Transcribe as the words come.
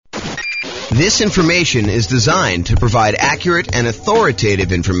This information is designed to provide accurate and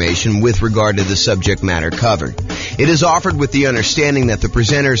authoritative information with regard to the subject matter covered. It is offered with the understanding that the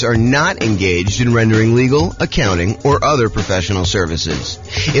presenters are not engaged in rendering legal, accounting, or other professional services.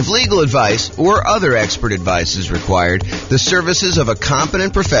 If legal advice or other expert advice is required, the services of a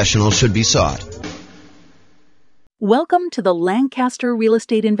competent professional should be sought. Welcome to the Lancaster Real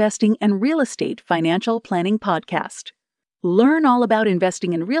Estate Investing and Real Estate Financial Planning Podcast. Learn all about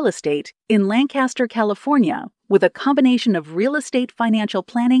investing in real estate in Lancaster, California, with a combination of real estate financial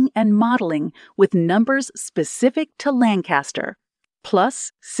planning and modeling with numbers specific to Lancaster,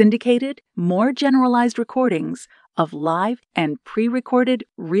 plus syndicated, more generalized recordings of live and pre-recorded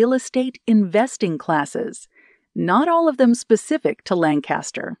real estate investing classes, not all of them specific to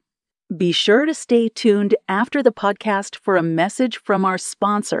Lancaster. Be sure to stay tuned after the podcast for a message from our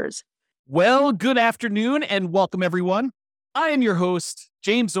sponsors. Well, good afternoon and welcome everyone. I am your host,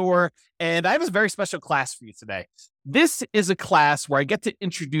 James Orr, and I have a very special class for you today. This is a class where I get to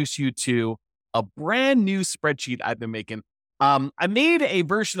introduce you to a brand new spreadsheet I've been making. I made a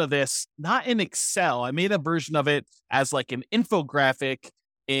version of this, not in Excel. I made a version of it as like an infographic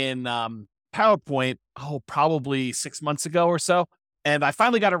in PowerPoint, probably 6 months ago or so. And I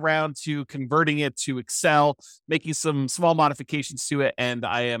finally got around to converting it to Excel, making some small modifications to it, and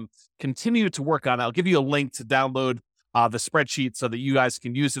I am continuing to work on it. I'll give you a link to download the spreadsheet so that you guys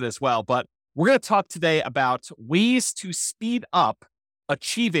can use it as well. But we're going to talk today about ways to speed up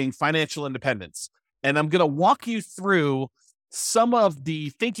achieving financial independence. And I'm going to walk you through some of the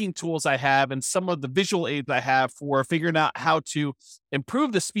thinking tools I have and some of the visual aids I have for figuring out how to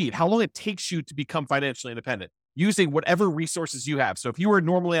improve the speed, how long it takes you to become financially independent, using whatever resources you have. So if you were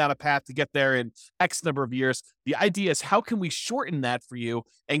normally on a path to get there in X number of years, the idea is how can we shorten that for you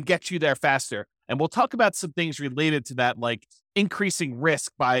and get you there faster? And we'll talk about some things related to that, like increasing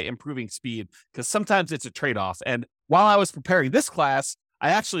risk by improving speed, because sometimes it's a trade-off. And while I was preparing this class, I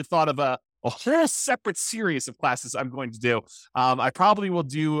actually thought of a whole separate series of classes I'm going to do. I probably will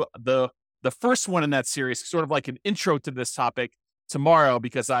do the first one in that series, sort of like an intro to this topic tomorrow,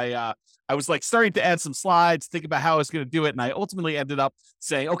 because I was like starting to add some slides, think about how I was going to do it. And I ultimately ended up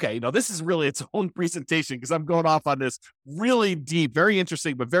saying, okay, this is really its own presentation because I'm going off on this really deep, very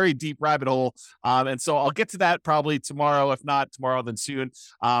interesting, but very deep rabbit hole. And so I'll get to that probably tomorrow. If not tomorrow, then soon.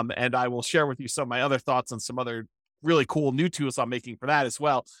 And I will share with you some of my other thoughts on some other really cool new tools I'm making for that as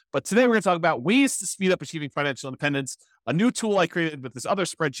well. But today we're going to talk about ways to speed up achieving financial independence, a new tool I created with this other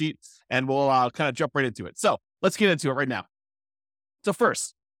spreadsheet, and we'll kind of jump right into it. So let's get into it right now. So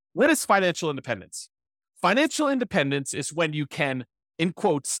first, what is financial independence? Financial independence is when you can, in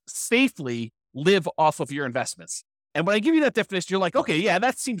quotes, safely live off of your investments. And when I give you that definition, you're like, okay, yeah,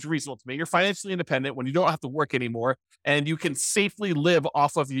 that seems reasonable to me. You're financially independent when you don't have to work anymore and you can safely live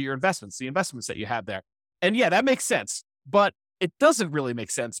off of your investments, the investments that you have there. And yeah, that makes sense. But it doesn't really make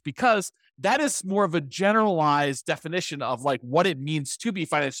sense because that is more of a generalized definition of like what it means to be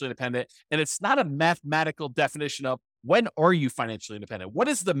financially independent. And it's not a mathematical definition of when are you financially independent? What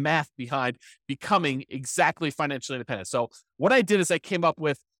is the math behind becoming exactly financially independent? So what I did is I came up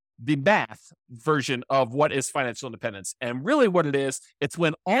with the math version of what is financial independence. And really what it is, it's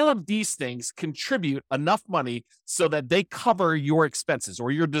when all of these things contribute enough money so that they cover your expenses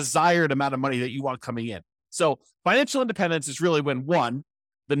or your desired amount of money that you want coming in. So financial independence is really when, one,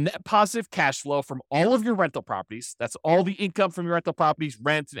 the net positive cash flow from all of your rental properties, that's all the income from your rental properties,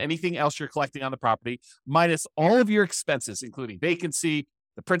 rent, and anything else you're collecting on the property, minus all of your expenses, including vacancy,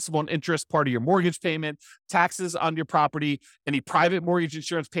 the principal and interest part of your mortgage payment, taxes on your property, any private mortgage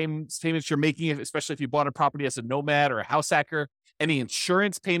insurance payments you're making, especially if you bought a property as a nomad or a house hacker, any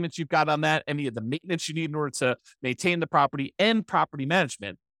insurance payments you've got on that, any of the maintenance you need in order to maintain the property, and property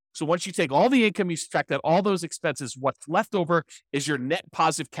management. So once you take all the income, you subtract out all those expenses, what's left over is your net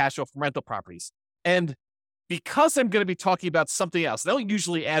positive cash flow from rental properties. And because I'm going to be talking about something else, I don't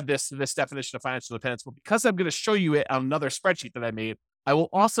usually add this to this definition of financial independence, but because I'm going to show you it on another spreadsheet that I made, I will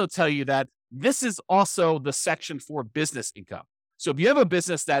also tell you that this is also the section for business income. So if you have a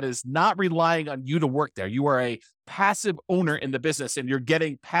business that is not relying on you to work there, you are a passive owner in the business and you're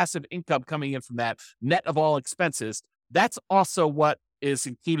getting passive income coming in from that net of all expenses, that's also what is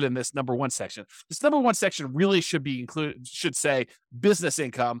included in this number one section. This number one section really should say business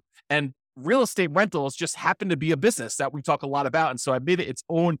income, and real estate rentals just happen to be a business that we talk a lot about. And so I made it its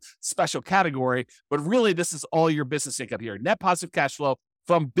own special category, but really this is all your business income here. Net positive cash flow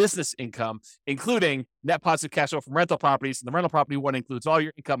from business income, including net positive cash flow from rental properties. And the rental property one includes all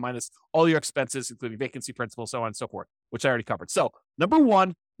your income minus all your expenses, including vacancy, principal, so on and so forth, which I already covered. So number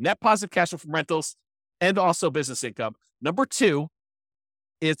one, net positive cash flow from rentals and also business income. Number two,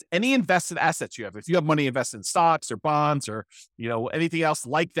 is any invested assets you have. If you have money invested in stocks or bonds or, anything else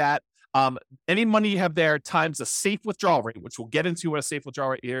like that, any money you have there times a safe withdrawal rate, which we'll get into what a safe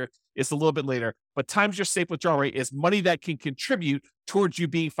withdrawal rate here is a little bit later, but times your safe withdrawal rate is money that can contribute towards you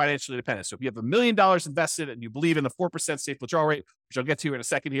being financially independent. So if you have $1 million invested and you believe in the 4% safe withdrawal rate, which I'll get to in a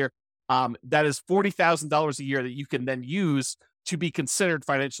second here, that is $40,000 a year that you can then use to be considered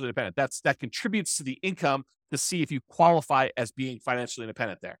financially independent. That contributes to the income to see if you qualify as being financially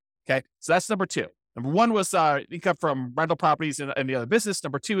independent there. Okay. So that's number two. Number one was income from rental properties and the other business.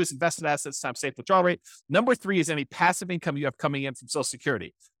 Number two is invested assets times safe withdrawal rate. Number three is any passive income you have coming in from Social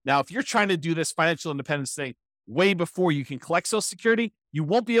Security. Now, if you're trying to do this financial independence thing way before you can collect Social Security, you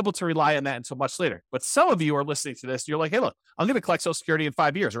won't be able to rely on that until much later. But some of you are listening to this, you're like, hey, look, I'm going to collect Social Security in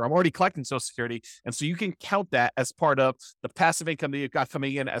 5 years, or I'm already collecting Social Security. And so you can count that as part of the passive income that you've got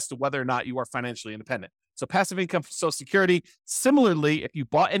coming in as to whether or not you are financially independent. So passive income from Social Security. Similarly, if you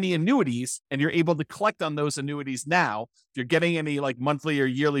bought any annuities and you're able to collect on those annuities now, if you're getting any like monthly or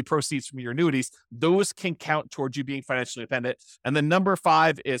yearly proceeds from your annuities, those can count towards you being financially independent. And then number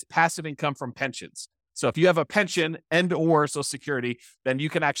five is passive income from pensions. So if you have a pension and or Social Security, then you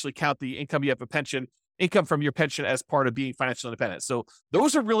can actually count the income you have income from your pension as part of being financially independent. So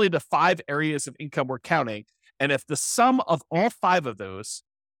those are really the 5 areas of income we're counting. And if the sum of all 5 of those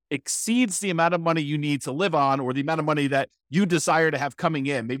exceeds the amount of money you need to live on, or the amount of money that you desire to have coming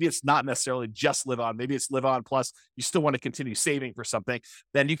in, maybe it's not necessarily just live on, maybe it's live on plus you still want to continue saving for something,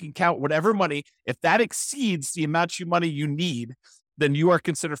 then you can count whatever money. If that exceeds the amount of money you need, then you are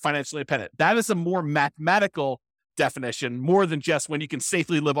considered financially independent. That is a more mathematical definition, more than just when you can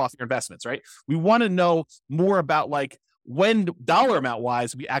safely live off your investments, right? We want to know more about like when dollar amount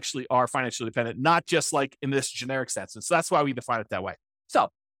wise, we actually are financially independent, not just like in this generic sense. And so that's why we define it that way. So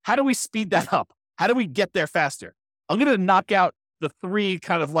how do we speed that up? How do we get there faster? I'm going to knock out the 3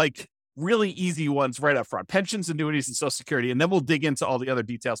 kind of like really easy ones right up front: pensions, annuities, and Social Security. And then we'll dig into all the other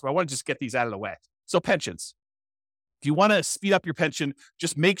details, but I want to just get these out of the way. So pensions. If you want to speed up your pension,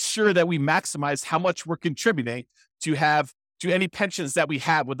 just make sure that we maximize how much we're contributing to any pensions that we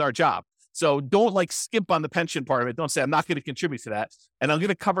have with our job. So don't like skimp on the pension part of it. Don't say, I'm not going to contribute to that. And I'm going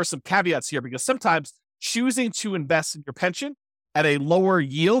to cover some caveats here, because sometimes choosing to invest in your pension at a lower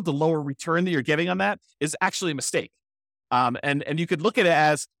yield, the lower return that you're getting on that, is actually a mistake. And you could look at it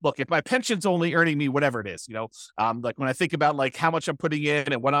as, look, if my pension's only earning me whatever it is, like when I think about like how much I'm putting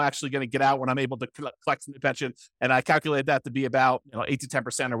in and when I'm actually going to get out when I'm able to collect the pension, and I calculate that to be about 8 to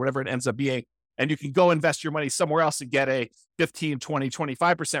 10% or whatever it ends up being, and you can go invest your money somewhere else and get a 15, 20,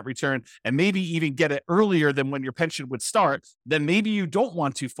 25% return, and maybe even get it earlier than when your pension would start, then maybe you don't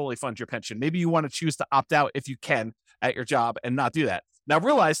want to fully fund your pension. Maybe you want to choose to opt out if you can at your job and not do that. Now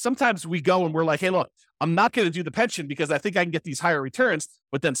realize sometimes we go and we're like, hey, look, I'm not going to do the pension because I think I can get these higher returns,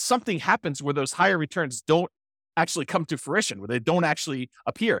 but then something happens where those higher returns don't actually come to fruition, where they don't actually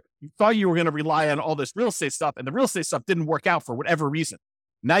appear. You thought you were going to rely on all this real estate stuff, and the real estate stuff didn't work out for whatever reason.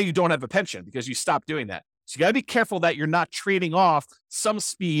 Now you don't have a pension because you stopped doing that. So you got to be careful that you're not trading off some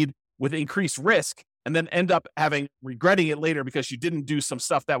speed with increased risk and then end up regretting it later because you didn't do some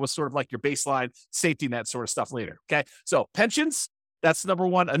stuff that was sort of like your baseline safety net sort of stuff later. Okay. So pensions, that's number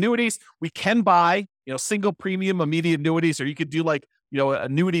one. Annuities, we can buy, single premium immediate annuities, or you could do like,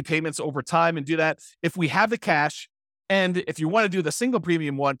 annuity payments over time and do that if we have the cash. And if you want to do the single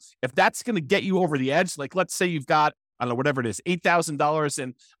premium one, if that's going to get you over the edge, like let's say you've got, I don't know, whatever it is, $8,000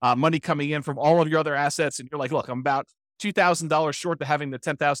 in money coming in from all of your other assets. And you're like, look, I'm about $2,000 short to having the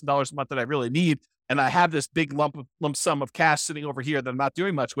 $10,000 a month that I really need. And I have this big lump sum of cash sitting over here that I'm not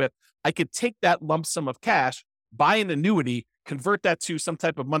doing much with. I could take that lump sum of cash, buy an annuity, convert that to some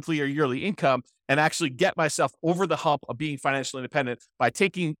type of monthly or yearly income, and actually get myself over the hump of being financially independent by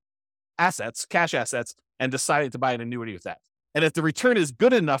taking cash assets, and deciding to buy an annuity with that. And if the return is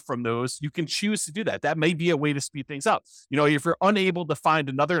good enough from those, you can choose to do that. That may be a way to speed things up. If you're unable to find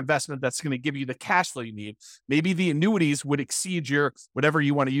another investment that's going to give you the cash flow you need, maybe the annuities would exceed your whatever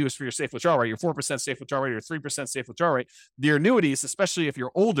you want to use for your safe withdrawal rate, your 4% safe withdrawal rate, or 3% safe withdrawal rate. The annuities, especially if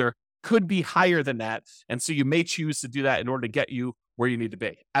you're older, could be higher than that. And so you may choose to do that in order to get you where you need to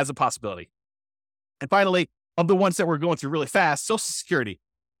be as a possibility. And finally, of the ones that we're going through really fast, Social Security.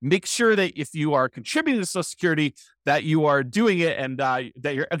 Make sure that if you are contributing to Social Security, that you are doing it and that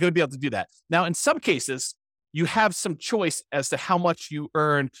you're going to be able to do that. Now, in some cases, you have some choice as to how much you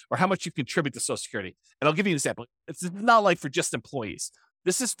earn or how much you contribute to Social Security. And I'll give you an example. It's not like for just employees.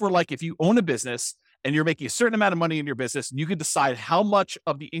 This is for like if you own a business and you're making a certain amount of money in your business, and you can decide how much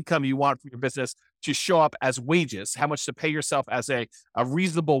of the income you want from your business to show up as wages, how much to pay yourself as a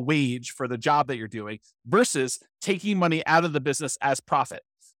reasonable wage for the job that you're doing versus taking money out of the business as profit.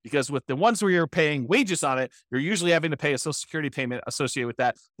 Because with the ones where you're paying wages on it, you're usually having to pay a Social Security payment associated with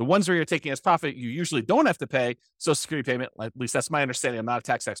that. The ones where you're taking as profit, you usually don't have to pay Social Security payment. At least that's my understanding. I'm not a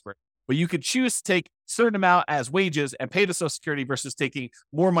tax expert. But you could choose to take a certain amount as wages and pay the Social Security versus taking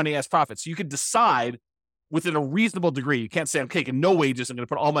more money as profit. So you could decide within a reasonable degree. You can't say, I'm taking no wages, I'm going to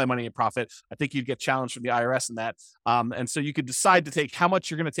put all my money in profit. I think you'd get challenged from the IRS in that. And so you could decide to take how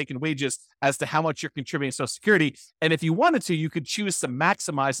much you're going to take in wages as to how much you're contributing to Social Security. And if you wanted to, you could choose to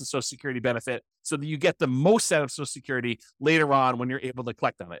maximize the Social Security benefit so that you get the most out of Social Security later on when you're able to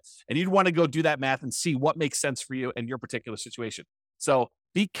collect on it. And you'd want to go do that math and see what makes sense for you in your particular situation. So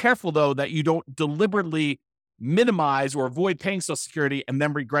be careful, though, that you don't deliberately minimize or avoid paying Social Security and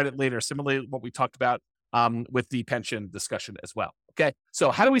then regret it later. Similarly, what we talked about with the pension discussion as well. Okay.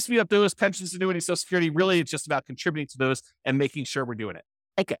 So how do we speed up those pensions, annuities, Social Security? Really, it's just about contributing to those and making sure we're doing it.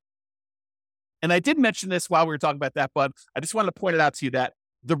 Okay. And I did mention this while we were talking about that, but I just wanted to point it out to you that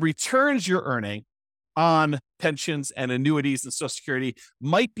the returns you're earning on pensions and annuities and Social Security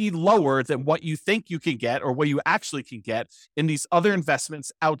might be lower than what you think you can get or what you actually can get in these other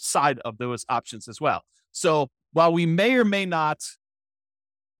investments outside of those options as well. So while we may or may not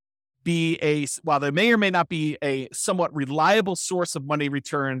while there may or may not be a somewhat reliable source of money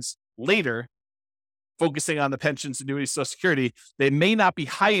returns later, focusing on the pensions, annuities, Social Security, they may not be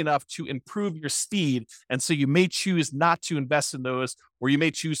high enough to improve your speed. And so you may choose not to invest in those, or you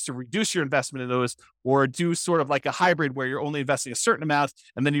may choose to reduce your investment in those, or do sort of like a hybrid where you're only investing a certain amount,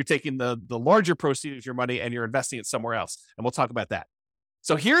 and then you're taking the larger proceeds of your money and you're investing it somewhere else. And we'll talk about that.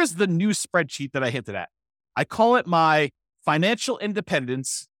 So here's the new spreadsheet that I hinted at. I call it my financial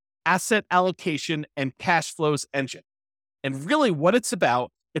independence, asset allocation, and cash flows engine. And really what it's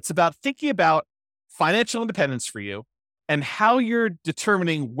about thinking about financial independence for you and how you're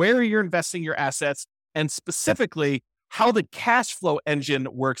determining where you're investing your assets, and specifically how the cash flow engine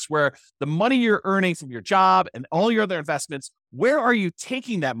works, where the money you're earning from your job and all your other investments, where are you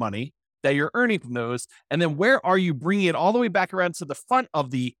taking that money that you're earning from those? And then where are you bringing it all the way back around to the front of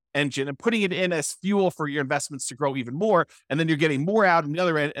the engine and putting it in as fuel for your investments to grow even more? And then you're getting more out on the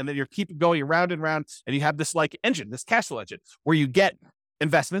other end, and then you're keeping going around and around, and you have this like engine, this cash flow engine, where you get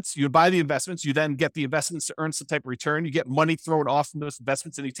investments, you buy the investments, you then get the investments to earn some type of return, you get money thrown off from those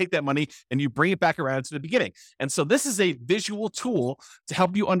investments, and you take that money and you bring it back around to the beginning. And so this is a visual tool to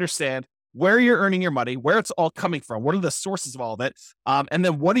help you understand where you're earning your money, where it's all coming from, what are the sources of all of it, and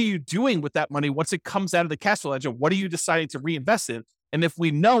then what are you doing with that money once it comes out of the cash flow engine? What are you deciding to reinvest in? And if we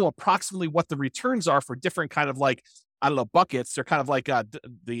know approximately what the returns are for different kind of like, I don't know, buckets, they're kind of like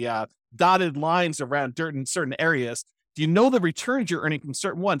the dotted lines around certain areas. Do you know the returns you're earning from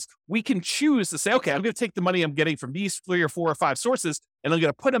certain ones? We can choose to say, okay, I'm going to take the money I'm getting from these 3 or 4 or 5 sources, and I'm going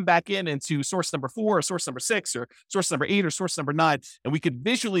to put them back into source number 4 or source number 6 or source number 8 or source number 9. And we could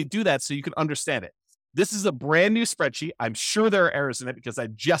visually do that so you can understand it. This is a brand new spreadsheet. I'm sure there are errors in it because I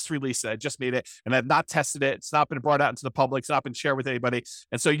just released it. I just made it and I've not tested it. It's not been brought out into the public. It's not been shared with anybody.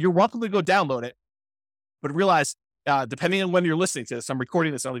 And so you're welcome to go download it, but realize, depending on when you're listening to this, I'm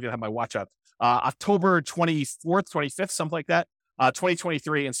recording this. I don't even have my watch up. October 24th, 25th, something like that,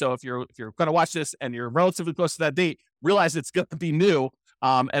 2023. And so if you're going to watch this and you're relatively close to that date, realize it's going to be new.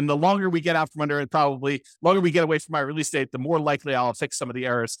 And the longer we get out from under it, probably longer we get away from my release date, the more likely I'll fix some of the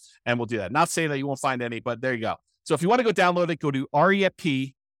errors, and we'll do that. Not saying that you won't find any, but there you go. So if you want to go download it, go to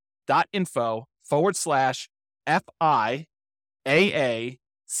refp.info/FIAACFE.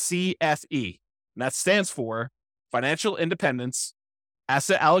 And that stands for Financial Independence,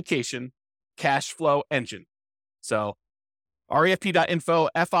 Asset Allocation, Cash Flow Engine. So refp.info,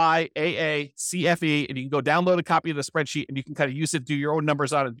 FIAACFE, and you can go download a copy of the spreadsheet and you can kind of use it, do your own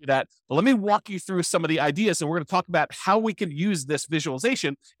numbers on it, and do that. But let me walk you through some of the ideas, and we're going to talk about how we can use this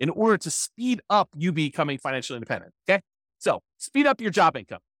visualization in order to speed up you becoming financially independent. Okay. So speed up your job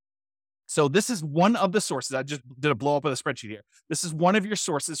income. So this is one of the sources. I just did a blow up of the spreadsheet here. This is one of your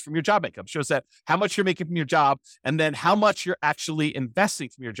sources from your job income. It shows that how much you're making from your job and then how much you're actually investing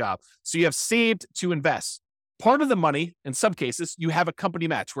from your job. So you have saved to invest. Part of the money, in some cases, you have a company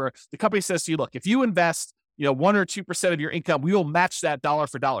match where the company says to you, look, if you invest 1 or 2% of your income, we will match that dollar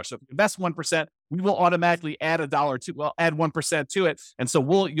for dollar. So if you invest 1%, we will automatically add add 1% to it. And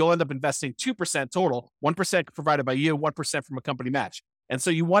so you'll end up investing 2% total, 1% provided by you, 1% from a company match. And so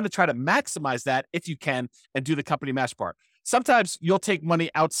you want to try to maximize that if you can and do the company match part. Sometimes you'll take money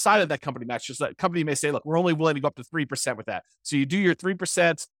outside of that company match. Just that company may say, look, we're only willing to go up to 3% with that. So you do your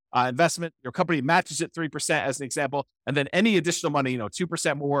 3% investment, your company matches it 3% as an example. And then any additional money,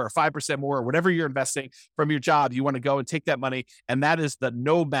 2% more or 5% more or whatever you're investing from your job, you want to go and take that money. And that is the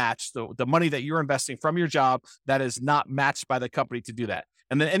no match, the money that you're investing from your job that is not matched by the company to do that.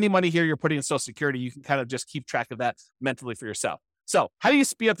 And then any money here you're putting in Social Security, you can kind of just keep track of that mentally for yourself. So how do you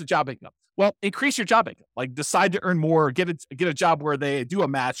speed up the job income? Well, increase your job income. Like decide to earn more, or get a job where they do a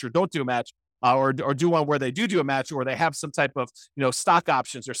match or don't do a match, or do one where they do a match, or they have some type of stock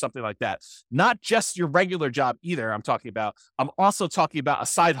options or something like that. Not just your regular job either. I'm also talking about a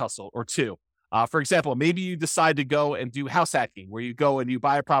side hustle or two. For example, maybe you decide to go and do house hacking, where you go and you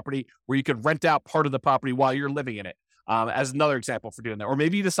buy a property where you can rent out part of the property while you're living in it. As another example for doing that. Or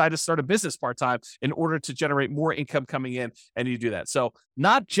maybe you decide to start a business part-time in order to generate more income coming in, and you do that. So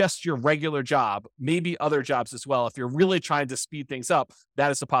not just your regular job, maybe other jobs as well. If you're really trying to speed things up,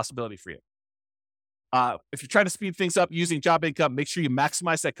 that is a possibility for you. If you're trying to speed things up using job income, make sure you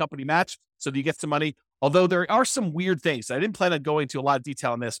maximize that company match so that you get some money. Although there are some weird things. I didn't plan on going into a lot of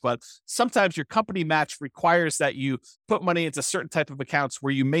detail on this, but sometimes your company match requires that you put money into certain type of accounts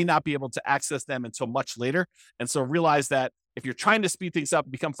where you may not be able to access them until much later. And so realize that if you're trying to speed things up,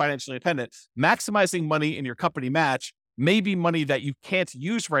 become financially independent, maximizing money in your company match may be money that you can't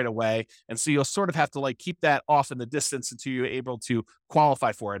use right away. And so you'll sort of have to keep that off in the distance until you're able to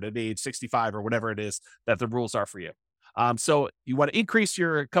qualify for it at age 65 or whatever it is that the rules are for you. So you want to increase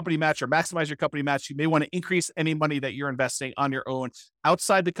your company match or maximize your company match. You may want to increase any money that you're investing on your own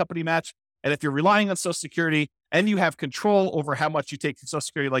outside the company match. And if you're relying on Social Security and you have control over how much you take from Social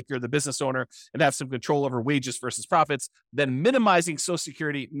Security, like you're the business owner and have some control over wages versus profits, then minimizing Social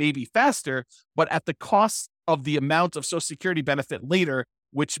Security may be faster, but at the cost of the amount of Social Security benefit later,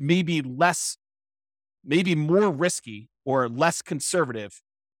 which may be more risky or less conservative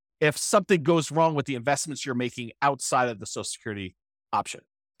if something goes wrong with the investments you're making outside of the Social Security option.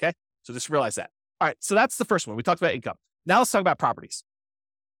 Okay. So just realize that. All right. So that's the first one. We talked about income. Now let's talk about properties.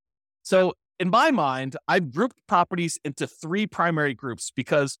 So in my mind, I've grouped properties into three primary groups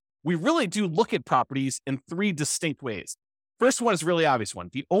because we really do look at properties in three distinct ways. First one is a really obvious one,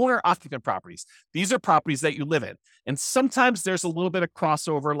 the owner-occupant properties. These are properties that you live in. And sometimes there's a little bit of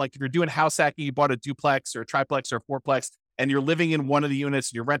crossover, like if you're doing house hacking, you bought a duplex or a triplex or a fourplex, and you're living in one of the units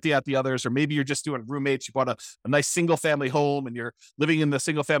and you're renting out the others, or maybe you're just doing roommates. You bought a nice single family home and you're living in the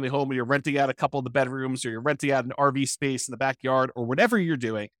single family home and you're renting out a couple of the bedrooms, or you're renting out an RV space in the backyard, or whatever you're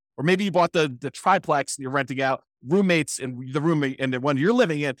doing. Or maybe you bought the triplex and you're renting out roommates in the room and the one you're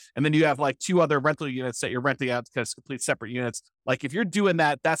living in. And then you have two other rental units that you're renting out because complete separate units. If you're doing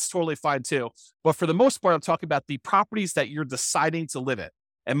that, that's totally fine too. But for the most part, I'm talking about the properties that you're deciding to live in.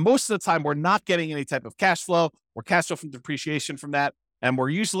 And most of the time, we're not getting any type of cash flow or cash flow from depreciation from that. And we're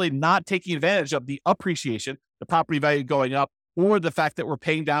usually not taking advantage of the appreciation, the property value going up, or the fact that we're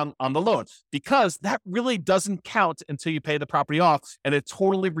paying down on the loan, because that really doesn't count until you pay the property off, and it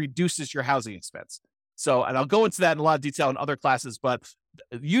totally reduces your housing expense. So, and I'll go into that in a lot of detail in other classes, but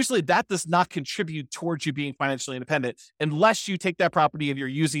usually that does not contribute towards you being financially independent unless you take that property and you're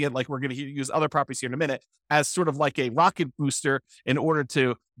using it, like we're going to use other properties here in a minute, as sort of like a rocket booster in order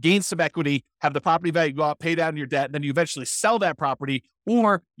to gain some equity, have the property value go up, pay down your debt, and then you eventually sell that property,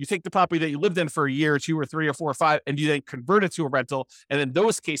 or you take the property that you lived in for a year or two or three or four or five, and you then convert it to a rental. And in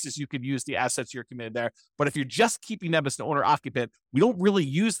those cases, you could use the assets you're committed there. But if you're just keeping them as an owner occupant, we don't really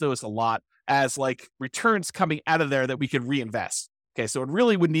use those a lot as returns coming out of there that we could reinvest. Okay, so it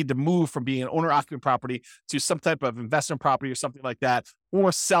really would need to move from being an owner-occupant property to some type of investment property or something like that,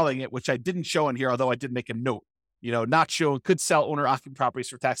 or selling it, which I didn't show in here, although I did make a note. Not show could sell owner-occupant properties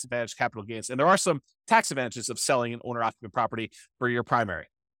for tax advantage capital gains. And there are some tax advantages of selling an owner-occupant property for your primary.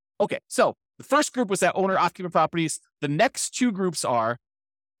 Okay, so the first group was that owner-occupant properties. The next two groups are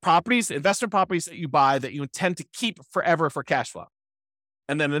properties, investment properties that you buy that you intend to keep forever for cash flow.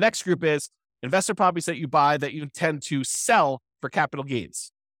 And then the next group is investment properties that you buy that you intend to sell for capital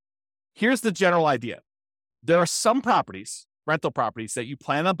gains. Here's the general idea. There are some properties, rental properties, that you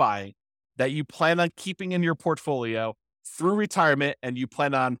plan on buying, that you plan on keeping in your portfolio through retirement, and you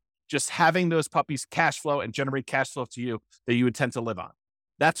plan on just having those puppies cash flow and generate cash flow to you that you intend to live on.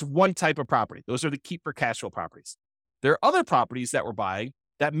 That's one type of property. Those are the keep for cash flow properties. There are other properties that we're buying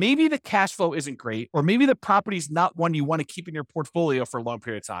that maybe the cash flow isn't great, or maybe the property is not one you want to keep in your portfolio for a long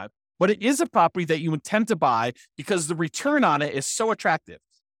period of time, but it is a property that you intend to buy because the return on it is so attractive.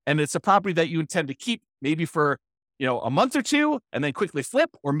 And it's a property that you intend to keep maybe for, a month or two and then quickly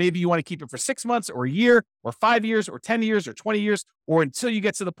flip, or maybe you want to keep it for 6 months or a year or 5 years or 10 years or 20 years, or until you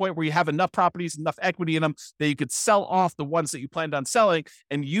get to the point where you have enough properties, enough equity in them that you could sell off the ones that you planned on selling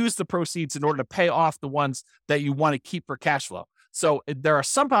and use the proceeds in order to pay off the ones that you want to keep for cash flow. So there are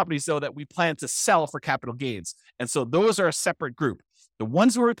some properties, though, that we plan to sell for capital gains. And so those are a separate group. The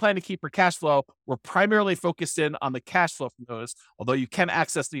ones where we plan to keep for cash flow, we're primarily focused in on the cash flow from those, although you can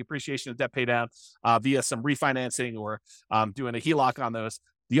access the appreciation of debt pay down via some refinancing or doing a HELOC on those.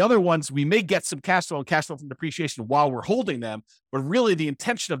 The other ones, we may get some cash flow and cash flow from depreciation while we're holding them, but really the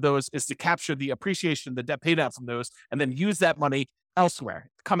intention of those is to capture the appreciation, the debt pay down from those, and then use that money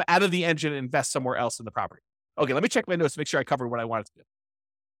elsewhere, come out of the engine and invest somewhere else in the property. Okay, let me check my notes to make sure I covered what I wanted to do.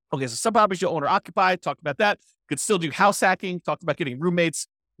 Okay, so some properties you'll own or occupy, talked about that. You could still do house hacking, talked about getting roommates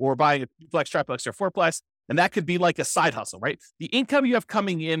or buying a duplex, triplex, or fourplex. And that could be like a side hustle, right? The income you have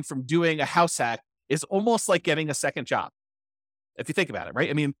coming in from doing a house hack is almost like getting a second job, if you think about it, right?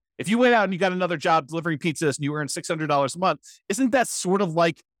 I mean, if you went out and you got another job delivering pizzas and you earn $600 a month, isn't that sort of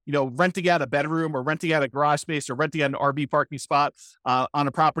like, renting out a bedroom or renting out a garage space or renting out an RV parking spot on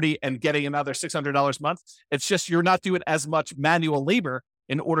a property and getting another $600 a month? It's just you're not doing as much manual labor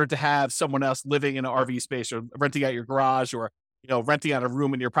in order to have someone else living in an RV space or renting out your garage or, renting out a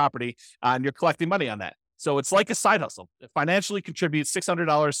room in your property and you're collecting money on that. So it's like a side hustle. It financially contributes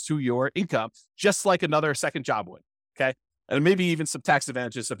 $600 to your income, just like another second job would. Okay. And maybe even some tax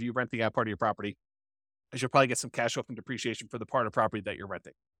advantages of you renting out part of your property, as you'll probably get some cash flow from depreciation for the part of property that you're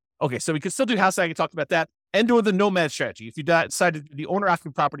renting. Okay. So we can still do house hacking, talked about that, and or the nomad strategy. If you decide to do the owner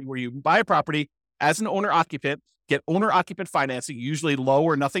occupant property where you buy a property as an owner occupant, get owner-occupant financing, usually low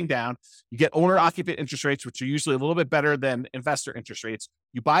or nothing down. You get owner-occupant interest rates, which are usually a little bit better than investor interest rates.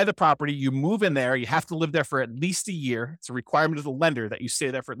 You buy the property, you move in there. You have to live there for at least a year. It's a requirement of the lender that you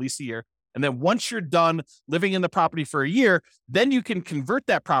stay there for at least a year. And then once you're done living in the property for a year, then you can convert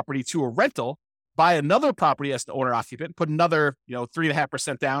that property to a rental, buy another property as an owner-occupant, put another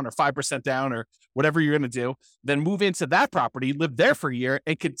 3.5% down or 5% down or whatever you're going to do, then move into that property, live there for a year,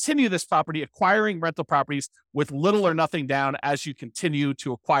 and continue this property, acquiring rental properties with little or nothing down as you continue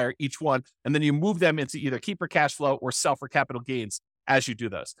to acquire each one. And then you move them into either keep for cash flow or sell for capital gains as you do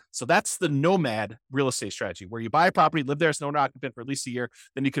those. So that's the nomad real estate strategy, where you buy a property, live there as an owner-occupant for at least a year,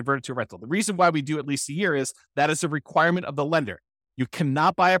 then you convert it to a rental. The reason why we do at least a year is that is a requirement of the lender. You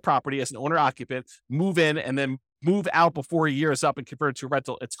cannot buy a property as an owner-occupant, move in, and then move out before a year is up and convert it to a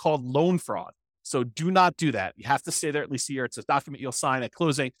rental. It's called loan fraud. So do not do that. You have to stay there at least a year. It's a document you'll sign at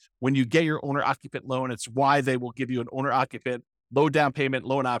closing when you get your owner-occupant loan. It's why they will give you an owner-occupant low down payment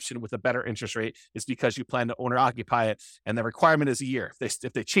loan option with a better interest rate. Is because you plan to owner-occupy it, and the requirement is a year.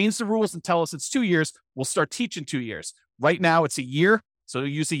 If they change the rules and tell us it's 2 years, we'll start teaching 2 years. Right now, it's a year, so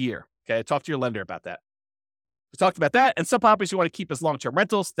use a year. Okay, talk to your lender about that. We talked about that. And some properties you want to keep as long-term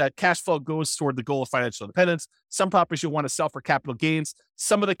rentals. That cash flow goes toward the goal of financial independence. Some properties you'll want to sell for capital gains.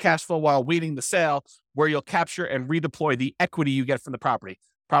 Some of the cash flow while waiting the sale, where you'll capture and redeploy the equity you get from the property.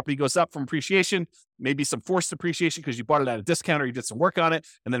 Property goes up from appreciation, maybe some forced appreciation because you bought it at a discount or you did some work on it.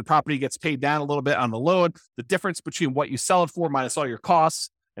 And then property gets paid down a little bit on the loan. The difference between what you sell it for minus all your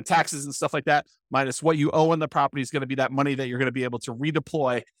costs and taxes and stuff like that, minus what you owe on the property, is going to be that money that you're going to be able to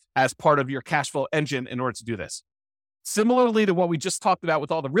redeploy as part of your cash flow engine in order to do this. Similarly to what we just talked about with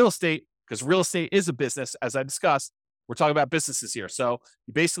all the real estate, because real estate is a business, as I discussed, we're talking about businesses here. So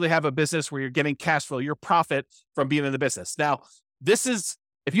you basically have a business where you're getting cash flow, your profit from being in the business. Now, this is,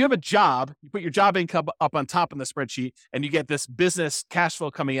 if you have a job, you put your job income up on top in the spreadsheet and you get this business cash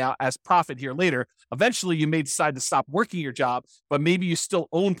flow coming out as profit here later. Eventually, you may decide to stop working your job, but maybe you still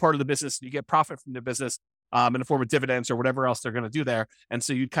own part of the business and you get profit from the business in the form of dividends or whatever else they're going to do there. And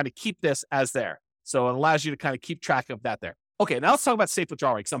so you kind of keep this as there. So it allows you to kind of keep track of that there. Okay, now let's talk about safe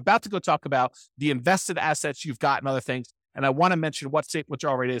withdrawal rate, because I'm about to go talk about the invested assets you've got and other things. And I want to mention what safe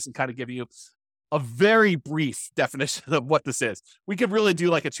withdrawal rate is and kind of give you a very brief definition of what this is. We could really do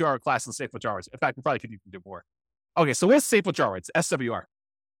like a 2-hour class on safe withdrawal rates. In fact, we probably could even do more. Okay, so where's safe withdrawal rates? SWR.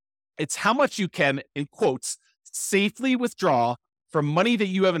 It's how much you can, in quotes, safely withdraw from money that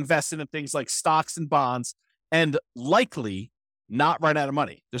you have invested in things like stocks and bonds and likely not run out of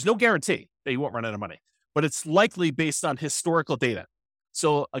money. There's no guarantee that you won't run out of money, but it's likely based on historical data.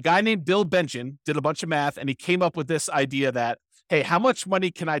 So a guy named Bill Bengen did a bunch of math and he came up with this idea that, hey, how much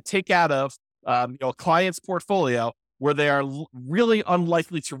money can I take out of a client's portfolio where they are really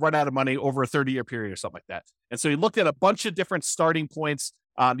unlikely to run out of money over a 30-year period or something like that. And so he looked at a bunch of different starting points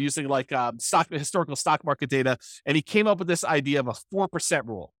using like historical stock market data, and he came up with this idea of a 4%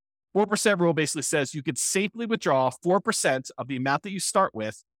 rule. 4% rule basically says you could safely withdraw 4% of the amount that you start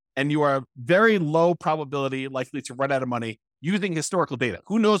with, and you are very low probability likely to run out of money using historical data.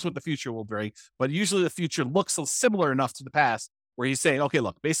 Who knows what the future will bring, but usually the future looks similar enough to the past where he's saying, okay,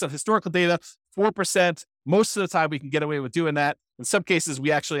 look, based on historical data, 4%, most of the time we can get away with doing that. In some cases, we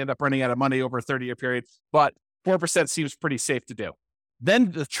actually end up running out of money over a 30-year period, but 4% seems pretty safe to do.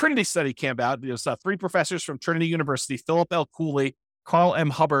 Then the Trinity study came out. It was 3 professors from Trinity University, Philip L. Cooley Carl M.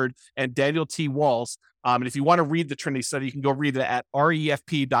 Hubbard and Daniel T. Walls. And if you want to read the Trinity study, you can go read it at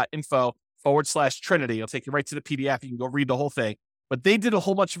refp.info/Trinity. It'll take you right to the PDF. You can go read the whole thing. But they did a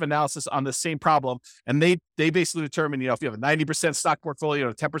whole bunch of analysis on the same problem. And they basically determined, if you have a 90% stock portfolio,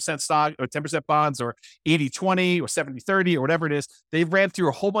 or 10% stock, or 10% bonds, or 80-20, or 70-30, or whatever it is, they ran through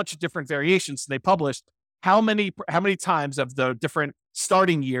a whole bunch of different variations. And they published how many times of the different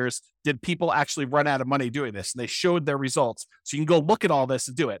starting years did people actually run out of money doing this. And they showed their results. So you can go look at all this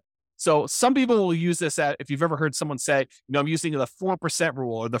and do it. So some people will use this if you've ever heard someone say, I'm using the 4%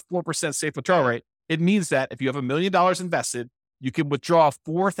 rule or the 4% safe withdrawal rate. It means that if you have $1 million invested, you can withdraw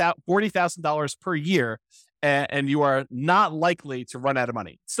 $40,000 per year, and you are not likely to run out of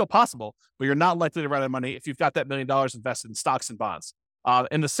money. It's still possible, but you're not likely to run out of money if you've got that $1 million invested in stocks and bonds.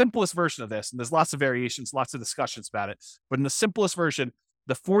 In the simplest version of this, and there's lots of variations, lots of discussions about it, but in the simplest version,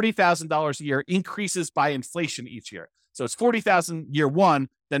 the $40,000 a year increases by inflation each year. So it's $40,000 year one.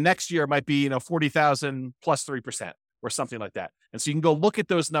 The next year might be, $40,000 plus 3% or something like that. And so you can go look at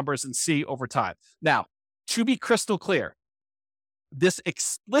those numbers and see over time. Now, to be crystal clear, this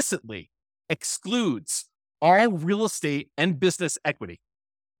explicitly excludes all real estate and business equity.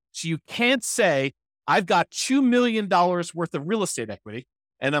 So you can't say, I've got $2 million worth of real estate equity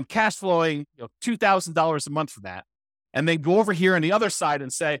and I'm cash flowing $2,000 a month for that. And then go over here on the other side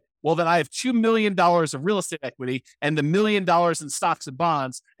and say, well, then I have $2 million of real estate equity and the $1 million in stocks and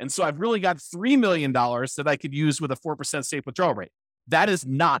bonds. And so I've really got $3 million that I could use with a 4% safe withdrawal rate. That is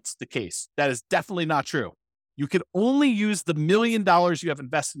not the case. That is definitely not true. You can only use the $1 million you have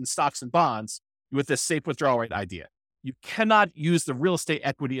invested in stocks and bonds with this safe withdrawal rate idea. You cannot use the real estate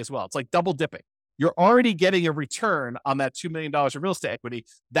equity as well. It's like double dipping. You're already getting a return on that $2 million of real estate equity.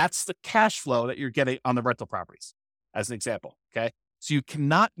 That's the cash flow that you're getting on the rental properties, as an example. Okay. So you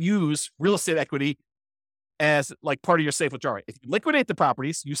cannot use real estate equity as like part of your safe withdrawal rate. If you liquidate the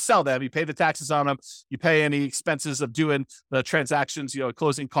properties, you sell them, you pay the taxes on them, you pay any expenses of doing the transactions,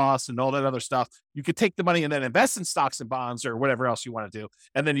 closing costs and all that other stuff. You could take the money and then invest in stocks and bonds or whatever else you want to do,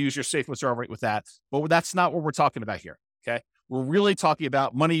 and then use your safe withdrawal rate with that. But that's not what we're talking about here. Okay. We're really talking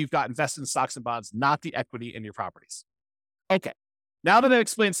about money you've got invested in stocks and bonds, not the equity in your properties. Okay. Now that I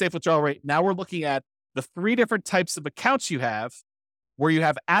explained safe withdrawal rate, now we're looking at the 3 different types of accounts you have where you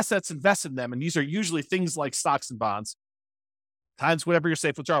have assets invested in them. And these are usually things like stocks and bonds times whatever your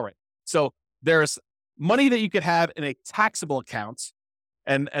safe withdrawal rate. So there's money that you could have in a taxable account.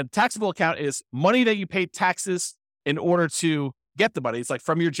 And a taxable account is money that you pay taxes in order to get the money. It's like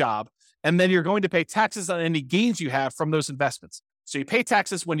from your job. And then you're going to pay taxes on any gains you have from those investments. So you pay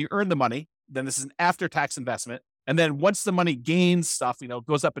taxes when you earn the money. Then this is an after-tax investment. And then once the money gains stuff,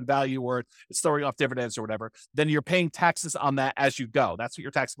 goes up in value or it's throwing off dividends or whatever, then you're paying taxes on that as you go. That's what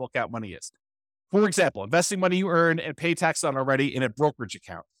your taxable account money is. For example, investing money you earn and pay tax on already in a brokerage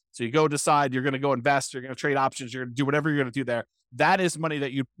account. So you go decide you're going to go invest, you're going to trade options, you're going to do whatever you're going to do there. That is money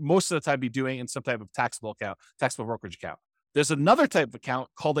that you most of the time be doing in some type of taxable account, taxable brokerage account. There's another type of account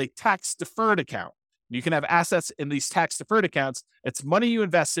called a tax deferred account. You can have assets in these tax deferred accounts. It's money you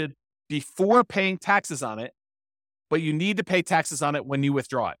invested before paying taxes on it, but you need to pay taxes on it when you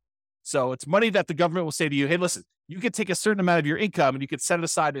withdraw it. So it's money that the government will say to you, hey, listen, you could take a certain amount of your income and you could set it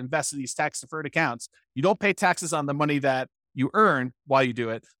aside and invest in these tax deferred accounts. You don't pay taxes on the money that you earn while you do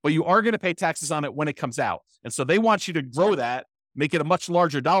it, but you are going to pay taxes on it when it comes out. And so they want you to grow that, make it a much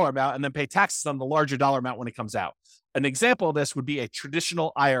larger dollar amount, and then pay taxes on the larger dollar amount when it comes out. An example of this would be a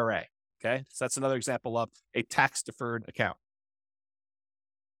traditional IRA. Okay. So that's another example of a tax deferred account.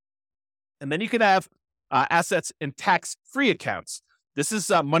 And then you could have assets in tax-free accounts. This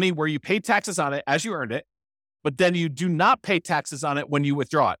is money where you pay taxes on it as you earned it, but then you do not pay taxes on it when you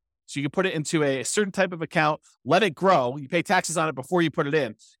withdraw it. So you can put it into a certain type of account, let it grow. You pay taxes on it before you put it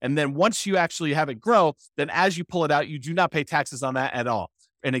in. And then once you actually have it grow, then as you pull it out, you do not pay taxes on that at all.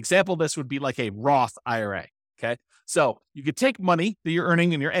 An example of this would be like a Roth IRA. Okay. So you could take money that you're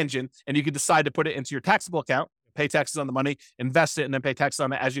earning in your engine and you could decide to put it into your taxable account, pay taxes on the money, invest it, and then pay taxes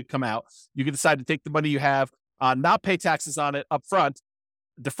on it as you come out. You can decide to take the money you have, not pay taxes on it up front,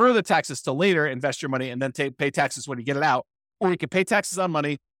 defer the taxes till later, invest your money, and then pay taxes when you get it out. Or you can pay taxes on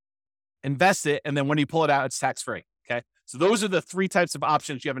money, invest it, and then when you pull it out, it's tax-free. Okay. So those are the 3 types of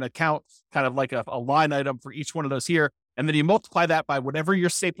options. You have an account, kind of like a line item for each one of those here. And then you multiply that by whatever your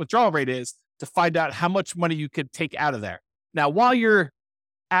safe withdrawal rate is to find out how much money you could take out of there. Now, while you're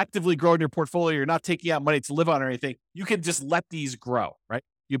actively growing your portfolio, you're not taking out money to live on or anything, you can just let these grow, right?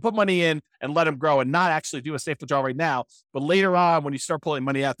 You put money in and let them grow and not actually do a safe withdrawal right now. But later on, when you start pulling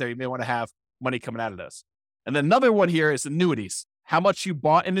money out there, you may want to have money coming out of those. And then another one here is annuities. How much you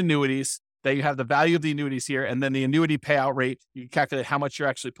bought in annuities that you have the value of the annuities here, and then the annuity payout rate, you can calculate how much you're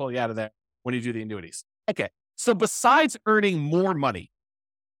actually pulling out of there when you do the annuities. Okay, so besides earning more money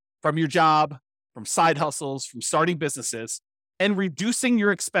from your job, from side hustles, from starting businesses, and reducing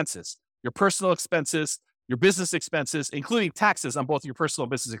your expenses, your personal expenses, your business expenses, including taxes on both your personal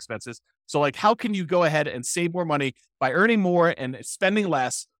and business expenses. So like, how can you go ahead and save more money by earning more and spending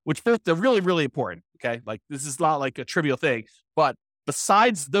less, which both are really, really important. Okay. Like this is not like a trivial thing, but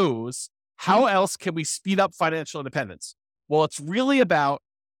besides those, how else can we speed up financial independence? Well, it's really about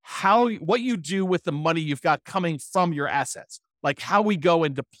what you do with the money you've got coming from your assets, like how we go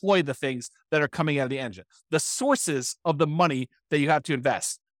and deploy the things that are coming out of the engine, the sources of the money that you have to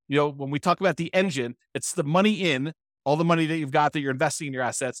invest. You know, when we talk about the engine, it's the money in, all the money that you've got that you're investing in your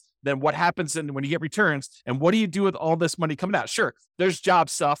assets. Then what happens when you get returns, and what do you do with all this money coming out? Sure, there's job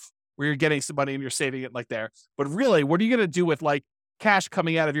stuff where you're getting some money and you're saving it like there. But really, what are you going to do with like cash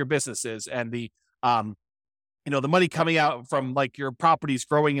coming out of your businesses and the money coming out from like your properties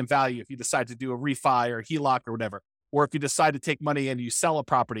growing in value if you decide to do a refi or HELOC or whatever, or if you decide to take money and you sell a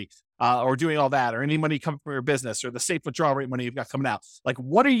property or doing all that, or any money coming from your business or the safe withdrawal rate money you've got coming out. Like,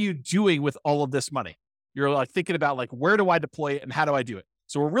 what are you doing with all of this money? You're like thinking about like, where do I deploy it and how do I do it?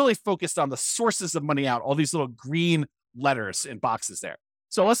 So we're really focused on the sources of money out, all these little green letters in boxes there.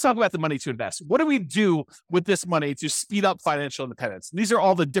 So let's talk about the money to invest. What do we do with this money to speed up financial independence? And these are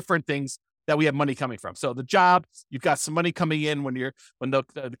all the different things that we have money coming from. So the job, you've got some money coming in when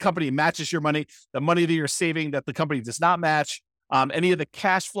the company matches your money, the money that you're saving that the company does not match. Any of the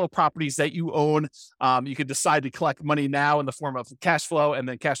cash flow properties that you own, you can decide to collect money now in the form of cash flow and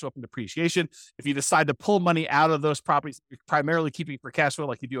then cash flow from depreciation. If you decide to pull money out of those properties, you're primarily keeping for cash flow,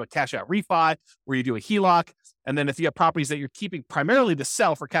 like you do a cash out refi or you do a HELOC. And then if you have properties that you're keeping primarily to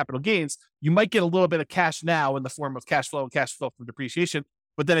sell for capital gains, you might get a little bit of cash now in the form of cash flow and cash flow from depreciation.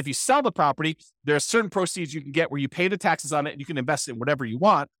 But then if you sell the property, there are certain proceeds you can get where you pay the taxes on it and you can invest in whatever you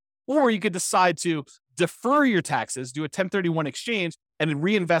want. Or you could decide to defer your taxes, do a 1031 exchange, and then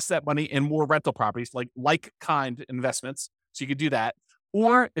reinvest that money in more rental properties, like kind investments. So you could do that.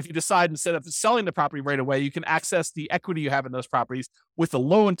 Or if you decide instead of selling the property right away, you can access the equity you have in those properties with a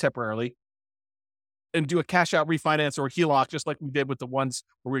loan temporarily and do a cash out refinance or HELOC, just like we did with the ones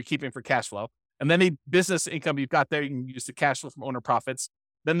where we were keeping for cash flow. And then any business income you've got there, you can use the cash flow from owner profits.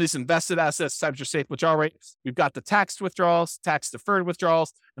 Then these invested assets times your safe withdrawal rate. We've got the tax withdrawals, tax deferred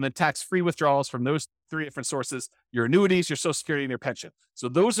withdrawals, and then tax-free withdrawals from those three different sources, your annuities, your Social Security, and your pension. So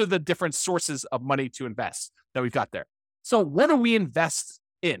those are the different sources of money to invest that we've got there. So what do we invest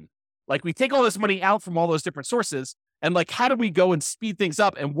in? Like we take all this money out from all those different sources, and like, how do we go and speed things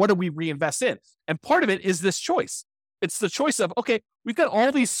up? And what do we reinvest in? And part of it is this choice. It's the choice of, okay, we've got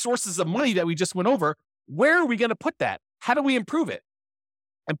all these sources of money that we just went over. Where are we going to put that? How do we improve it?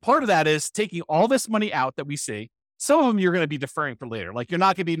 And part of that is taking all this money out that we see. Some of them you're going to be deferring for later. Like you're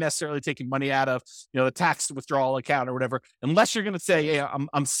not going to be necessarily taking money out of, the tax withdrawal account or whatever, unless you're going to say, hey,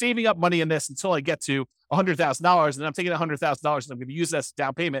 I'm saving up money in this until I get to $100,000, and then I'm taking $100,000 and I'm going to use that as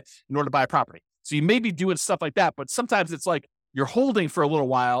down payment in order to buy a property. So you may be doing stuff like that, but sometimes it's like you're holding for a little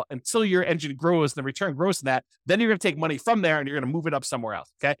while until your engine grows and the return grows in that. Then you're going to take money from there and you're going to move it up somewhere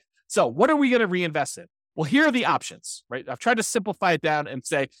else. Okay. So what are we going to reinvest in? Well, here are the options, right? I've tried to simplify it down and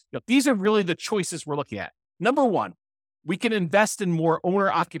say, these are really the choices we're looking at. Number one, we can invest in more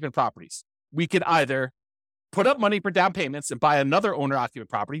owner-occupant properties. We could either put up money for down payments and buy another owner-occupant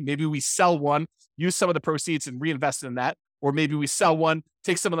property. Maybe we sell one, use some of the proceeds and reinvest in that. Or maybe we sell one,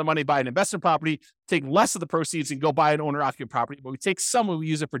 take some of the money, buy an investment property, take less of the proceeds and go buy an owner-occupant property. But we take some and we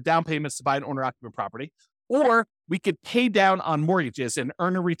use it for down payments to buy an owner-occupant property. Or we could pay down on mortgages and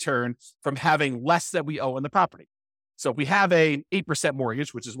earn a return from having less that we owe on the property. So if we have an 8%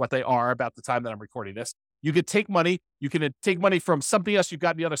 mortgage, which is what they are about the time that I'm recording this, you could take money, from something else you've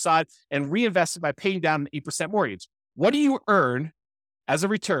got on the other side and reinvest it by paying down an 8% mortgage. What do you earn as a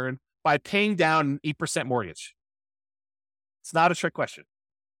return by paying down an 8% mortgage? It's not a trick question.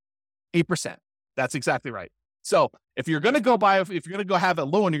 8%. That's exactly right. So if you're going to go have a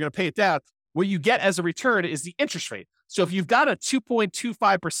loan, you're going to pay it down. What you get as a return is the interest rate. So if you've got a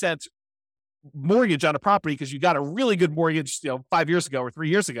 2.25% mortgage on a property because you got a really good mortgage, 5 years ago or 3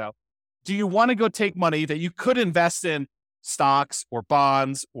 years ago, do you want to go take money that you could invest in stocks or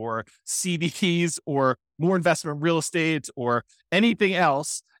bonds or CDs or more investment in real estate or anything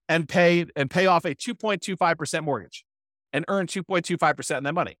else and pay off a 2.25% mortgage and earn 2.25% on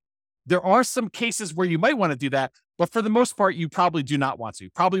that money? There are some cases where you might want to do that, but for the most part, you probably do not want to.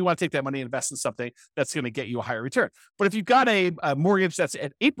 You probably want to take that money and invest in something that's going to get you a higher return. But if you've got a mortgage that's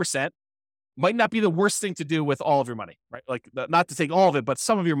at 8%, might not be the worst thing to do with all of your money, right? Like not to take all of it, but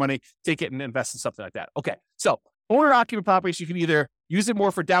some of your money, take it and invest in something like that. Okay. So owner-occupied properties, you can either use it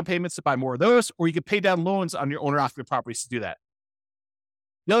more for down payments to buy more of those, or you can pay down loans on your owner-occupied properties to do that.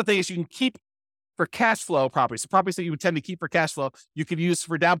 The other thing is you can keep for cash flow properties, the properties that you intend to keep for cash flow, you can use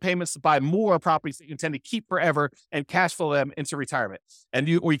for down payments to buy more properties that you intend to keep forever and cash flow them into retirement.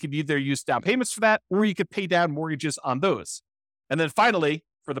 Or you could either use down payments for that, or you could pay down mortgages on those. And then finally,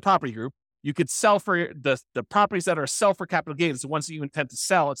 for the property group, you could sell for the properties that are sell for capital gains, the ones that you intend to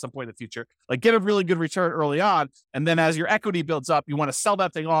sell at some point in the future, like get a really good return early on. And then as your equity builds up, you want to sell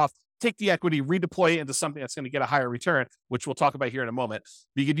that thing off, take the equity, redeploy it into something that's going to get a higher return, which we'll talk about here in a moment.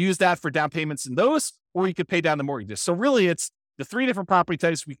 You could use that for down payments in those, or you could pay down the mortgages. So really it's the three different property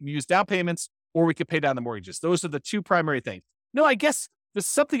types. We can use down payments, or we could pay down the mortgages. Those are the two primary things. No, I guess there's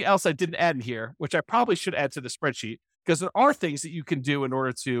something else I didn't add in here, which I probably should add to the spreadsheet, because there are things that you can do in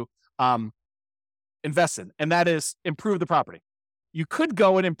order to invest in, and that is improve the property. You could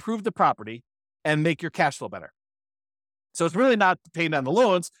go and improve the property and make your cash flow better. So it's really not paying down the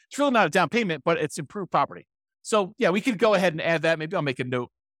loans. It's really not a down payment, but it's improved property. So yeah, we could go ahead and add that. Maybe I'll make a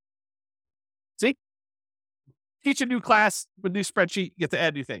note. See, teach a new class with a new spreadsheet, you get to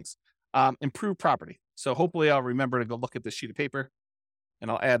add new things. Improve property. So hopefully I'll remember to go look at this sheet of paper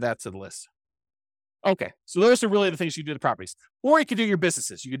and I'll add that to the list. Okay, so those are really the things you do to properties. Or you could do your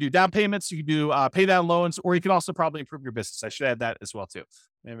businesses. You could do down payments, you could do pay down loans, or you can also probably improve your business. I should add that as well too.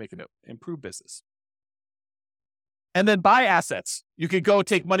 Let me make a note. Improve business. And then buy assets. You could go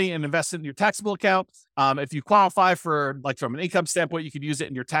take money and invest it in your taxable account. If you qualify for, like from an income standpoint, you could use it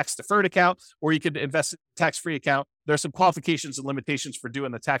in your tax deferred account, or you could invest in a tax-free account. There's some qualifications and limitations for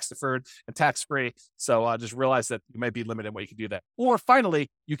doing the tax deferred and tax-free. So just realize that you might be limited in what you can do that. Or finally,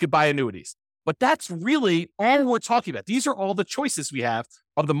 you could buy annuities. But that's really all we're talking about. These are all the choices we have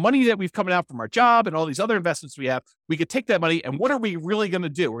of the money that we've coming out from our job and all these other investments we have. We could take that money and what are we really going to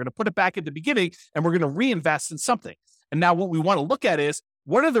do? We're going to put it back at the beginning and we're going to reinvest in something. And now what we want to look at is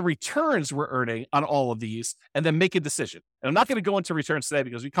what are the returns we're earning on all of these, and then make a decision. And I'm not going to go into returns today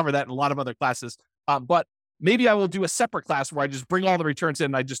because we cover that in a lot of other classes. But maybe I will do a separate class where I just bring all the returns in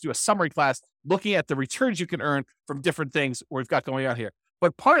and I just do a summary class looking at the returns you can earn from different things we've got going on here.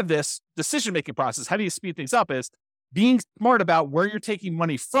 But part of this decision-making process, how do you speed things up, is being smart about where you're taking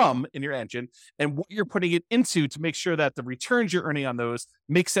money from in your engine and what you're putting it into to make sure that the returns you're earning on those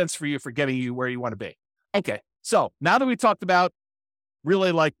make sense for you for getting you where you want to be. Okay, so now that we talked about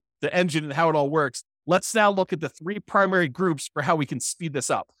really like the engine and how it all works, let's now look at the three primary groups for how we can speed this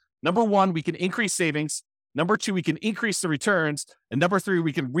up. Number one, we can increase savings. Number two, we can increase the returns. And number three,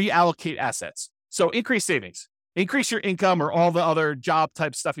 we can reallocate assets. So increase savings. Increase your income or all the other job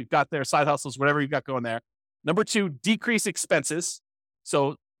type stuff you've got there, side hustles, whatever you've got going there. Number two, decrease expenses.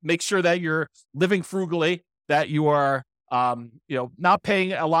 So make sure that you're living frugally, that you are, not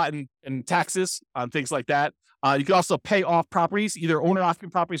paying a lot in taxes on things like that. You can also pay off properties, either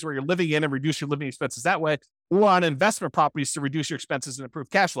owner-occupied properties where you're living in and reduce your living expenses that way, or on investment properties to reduce your expenses and improve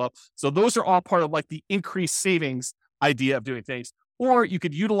cash flow. So those are all part of like the increased savings idea of doing things. Or you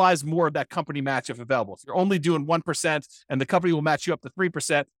could utilize more of that company match if available. If you're only doing 1% and the company will match you up to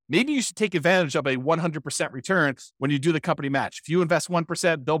 3%, maybe you should take advantage of a 100% return when you do the company match. If you invest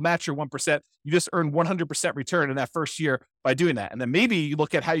 1%, they'll match your 1%. You just earn 100% return in that first year by doing that. And then maybe you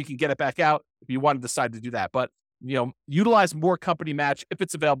look at how you can get it back out if you want to decide to do that. But utilize more company match if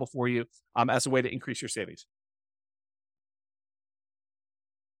it's available for you as a way to increase your savings.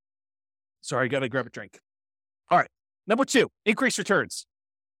 Sorry, I got to grab a drink. All right. Number two, increase returns.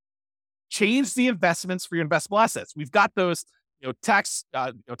 Change the investments for your investable assets. We've got those,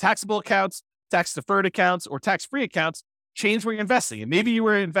 taxable accounts, tax deferred accounts, or tax-free accounts. Change where you're investing. And maybe you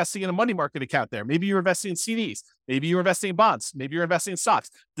were investing in a money market account there. Maybe you're investing in CDs. Maybe you're investing in bonds. Maybe you're investing in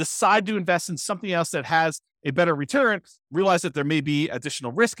stocks. Decide to invest in something else that has a better return. Realize that there may be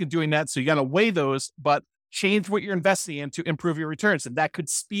additional risk in doing that. So you got to weigh those, but change what you're investing in to improve your returns. And that could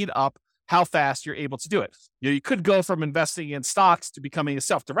speed up how fast you're able to do it. You could go from investing in stocks to becoming a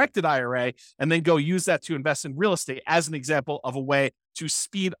self-directed IRA and then go use that to invest in real estate as an example of a way to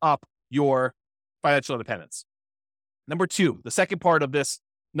speed up your financial independence. Number two, the second part of this,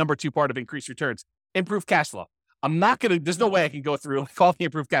 number two part of increased returns, improve cash flow. There's no way I can go through all the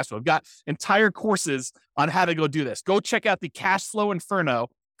improved cash flow. I've got entire courses on how to go do this. Go check out the Cash Flow Inferno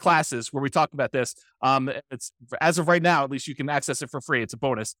classes where we talk about this. It's as of right now, at least you can access it for free. It's a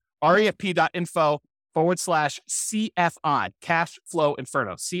bonus. refp.info/CFI, Cash Flow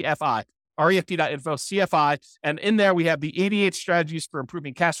Inferno, CFI, refp.info, CFI. And in there, we have the 88 strategies for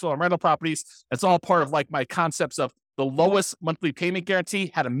improving cash flow on rental properties. It's all part of like my concepts of the lowest monthly payment guarantee,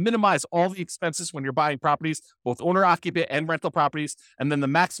 how to minimize all the expenses when you're buying properties, both owner-occupant and rental properties, and then the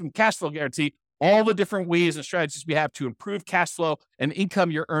maximum cash flow guarantee, all the different ways and strategies we have to improve cash flow and income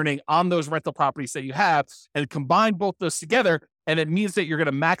you're earning on those rental properties that you have, and combine both those together. And it means that you're going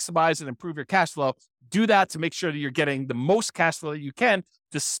to maximize and improve your cash flow. Do that to make sure that you're getting the most cash flow that you can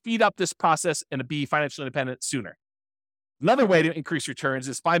to speed up this process and to be financially independent sooner. Another way to increase returns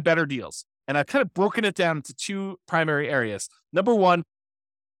is find better deals. And I've kind of broken it down into two primary areas. Number one,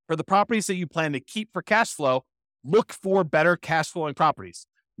 for the properties that you plan to keep for cash flow, look for better cash flowing properties.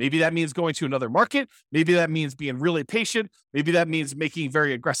 Maybe that means going to another market. Maybe that means being really patient. Maybe that means making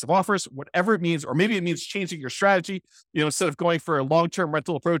very aggressive offers, whatever it means. Or maybe it means changing your strategy. Instead of going for a long-term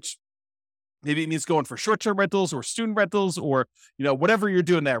rental approach, maybe it means going for short-term rentals or student rentals or, whatever you're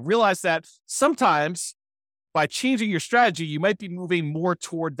doing there. Realize that sometimes by changing your strategy, you might be moving more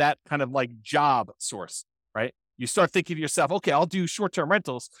toward that kind of like job source, right? You start thinking to yourself, okay, I'll do short-term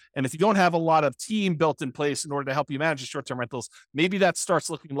rentals. And if you don't have a lot of team built in place in order to help you manage the short-term rentals, maybe that starts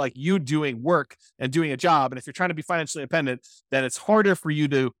looking like you doing work and doing a job. And if you're trying to be financially independent, then it's harder for you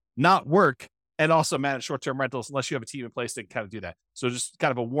to not work and also manage short-term rentals unless you have a team in place that can kind of do that. So just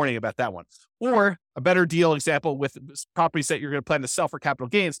kind of a warning about that one. Or a better deal example with properties that you're going to plan to sell for capital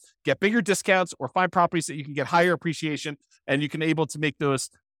gains, get bigger discounts or find properties that you can get higher appreciation and you can able to make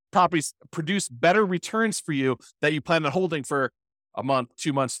those properties produce better returns for you that you plan on holding for a month,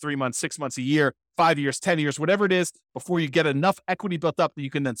 2 months, 3 months, 6 months, a year, 5 years, 10 years, whatever it is, before you get enough equity built up that you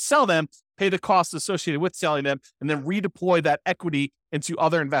can then sell them, pay the costs associated with selling them, and then redeploy that equity into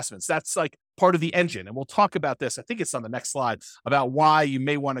other investments. That's like part of the engine. And we'll talk about this. I think it's on the next slide about why you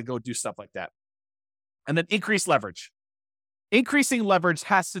may want to go do stuff like that. And then increase leverage. Increasing leverage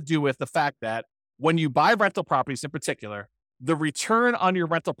has to do with the fact that when you buy rental properties in particular, the return on your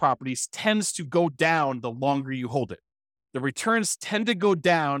rental properties tends to go down the longer you hold it. The returns tend to go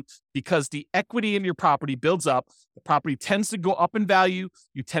down because the equity in your property builds up. The property tends to go up in value.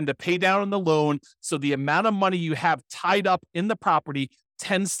 You tend to pay down on the loan. So the amount of money you have tied up in the property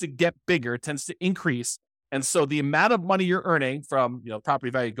tends to get bigger, tends to increase. And so the amount of money you're earning from, property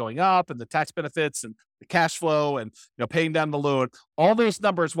value going up and the tax benefits and the cash flow and, paying down the loan, all those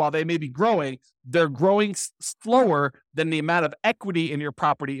numbers, while they may be growing, they're growing slower than the amount of equity in your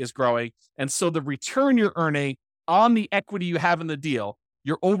property is growing. And so the return you're earning on the equity you have in the deal,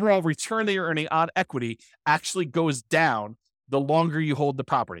 your overall return that you're earning on equity actually goes down the longer you hold the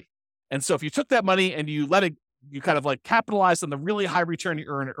property. And so if you took that money and you let it, you kind of like capitalize on the really high return you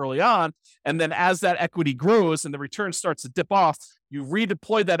earn early on. And then as that equity grows and the return starts to dip off, you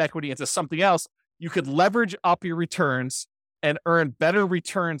redeploy that equity into something else. You could leverage up your returns and earn better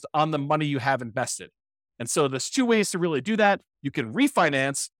returns on the money you have invested. And so there's two ways to really do that. You can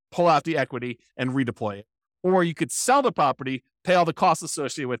refinance, pull out the equity and redeploy it. Or you could sell the property, pay all the costs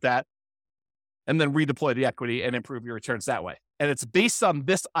associated with that, and then redeploy the equity and improve your returns that way. And it's based on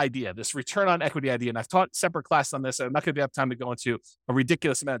this idea, this return on equity idea. And I've taught separate classes on this. And I'm not going to have time to go into a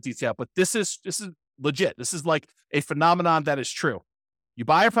ridiculous amount of detail, but this is legit. This is like a phenomenon that is true. You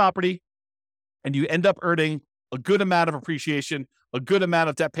buy a property and you end up earning a good amount of appreciation, a good amount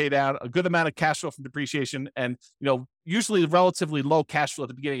of debt pay down, a good amount of cash flow from depreciation, and usually relatively low cash flow at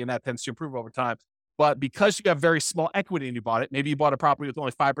the beginning, and that tends to improve over time. But because you have very small equity and you bought it, maybe you bought a property with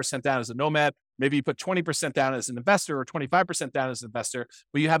only 5% down as a nomad, maybe you put 20% down as an investor or 25% down as an investor,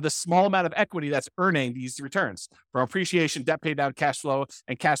 but you have this small amount of equity that's earning these returns from appreciation, debt pay down, cash flow,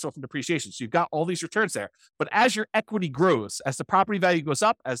 and cash flow from depreciation. So you've got all these returns there. But as your equity grows, as the property value goes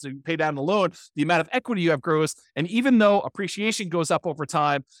up, as you pay down the loan, the amount of equity you have grows. And even though appreciation goes up over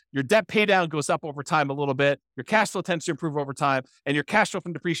time, your debt pay down goes up over time a little bit, your cash flow tends to improve over time, and your cash flow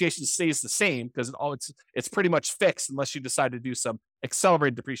from depreciation stays the same because it's pretty much fixed unless you decide to do some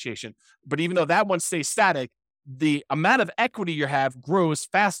accelerated depreciation. But even though that one stays static, the amount of equity you have grows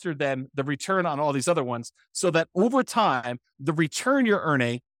faster than the return on all these other ones, so that over time, the return you're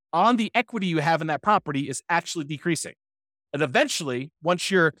earning on the equity you have in that property is actually decreasing. And eventually, once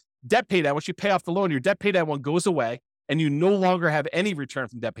your debt pay down, once you pay off the loan, your debt pay down one goes away and you no longer have any return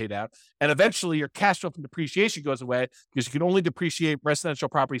from debt pay down. And eventually your cash flow from depreciation goes away because you can only depreciate residential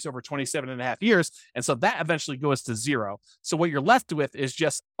properties over 27 and a half years. And so that eventually goes to zero. So what you're left with is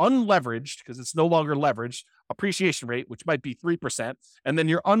just unleveraged, because it's no longer leveraged, appreciation rate, which might be 3%. And then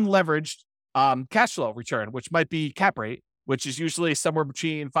your unleveraged cash flow return, which might be cap rate, which is usually somewhere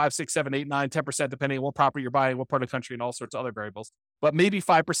between 5, 6, 7, 8, 9, 10%, depending on what property you're buying, what part of the country, and all sorts of other variables. But maybe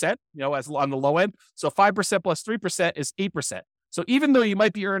 5%, as on the low end. So 5% plus 3% is 8%. So even though you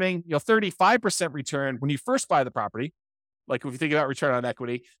might be earning, 35% return when you first buy the property, like if you think about return on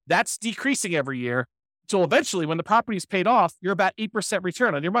equity, that's decreasing every year So eventually, when the property is paid off, you're about 8%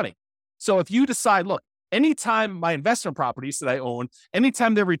 return on your money. So if you decide, look, anytime my investment properties that I own,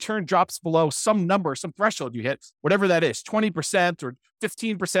 anytime their return drops below some number, some threshold you hit, whatever that is, 20% or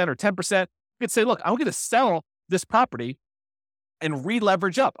 15% or 10%, you could say, look, I'm going to sell this property and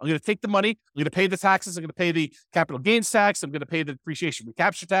re-leverage up. I'm going to take the money. I'm going to pay the taxes. I'm going to pay the capital gains tax. I'm going to pay the depreciation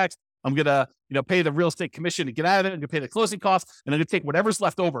recapture tax. I'm going to, pay the real estate commission to get out of it. I'm going to pay the closing costs, and I'm going to take whatever's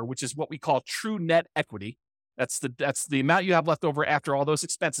left over, which is what we call true net equity. That's the amount you have left over after all those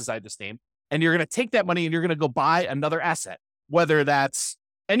expenses I just named. And you're going to take that money and you're going to go buy another asset, whether that's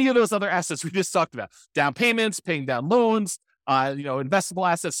any of those other assets we just talked about: down payments, paying down loans, investable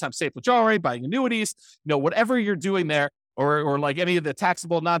assets, times staple jewelry, buying annuities, whatever you're doing there. Or like any of the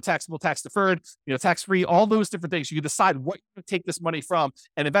taxable, non-taxable, tax deferred, tax-free, all those different things. You can decide what you take this money from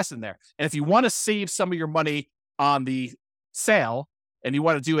and invest in there. And if you want to save some of your money on the sale and you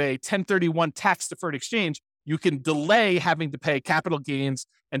want to do a 1031 tax deferred exchange, you can delay having to pay capital gains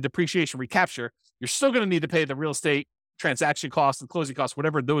and depreciation recapture. You're still going to need to pay the real estate transaction costs and closing costs,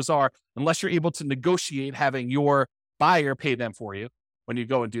 whatever those are, unless you're able to negotiate having your buyer pay them for you when you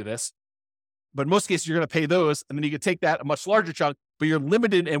go and do this. But in most cases, you're going to pay those, and then you can take that a much larger chunk, but you're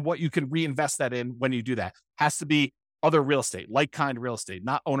limited in what you can reinvest that in when you do that. Has to be other real estate, like-kind real estate,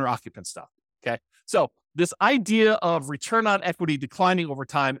 not owner-occupant stuff, okay? So this idea of return on equity declining over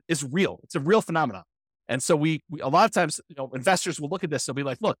time is real. It's a real phenomenon. And so we a lot of times, investors will look at this and be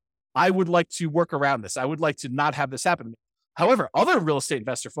like, look, I would like to work around this. I would like to not have this happen. However, other real estate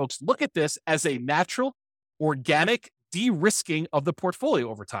investor folks look at this as a natural, organic de-risking of the portfolio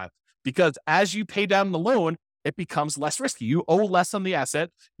over time. Because as you pay down the loan, it becomes less risky. You owe less on the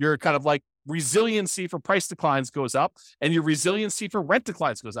asset. Your kind of like resiliency for price declines goes up, and your resiliency for rent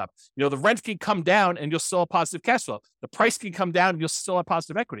declines goes up. The rent can come down and you'll still have positive cash flow. The price can come down and you'll still have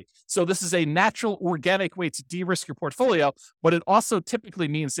positive equity. So this is a natural, organic way to de-risk your portfolio, but it also typically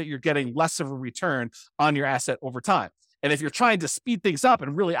means that you're getting less of a return on your asset over time. And if you're trying to speed things up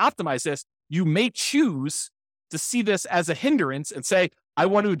and really optimize this, you may choose to see this as a hindrance and say, I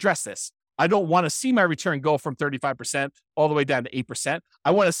want to address this. I don't want to see my return go from 35% all the way down to 8%.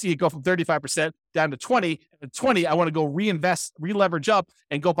 I want to see it go from 35% down to 20. And 20, I want to go reinvest, re-leverage up,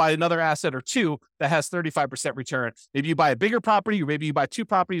 and go buy another asset or two that has 35% return. Maybe you buy a bigger property, or maybe you buy two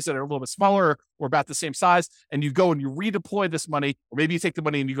properties that are a little bit smaller or about the same size, and you go and you redeploy this money, or maybe you take the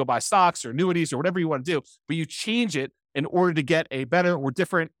money and you go buy stocks or annuities or whatever you want to do, but you change it in order to get a better or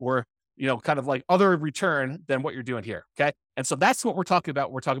different or kind of like other return than what you're doing here. Okay. And so that's what we're talking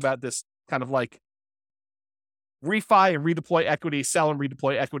about. We're talking about this kind of like refi and redeploy equity, sell and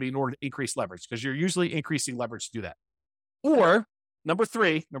redeploy equity in order to increase leverage, because you're usually increasing leverage to do that. Or number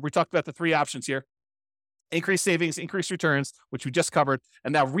three, remember we talked about the three options here: increase savings, increase returns, which we just covered,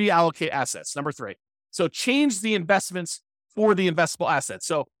 and now reallocate assets. Number three. So change the investments for the investable assets.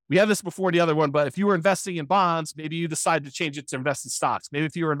 So we had this before the other one, but if you were investing in bonds, maybe you decide to change it to invest in stocks. Maybe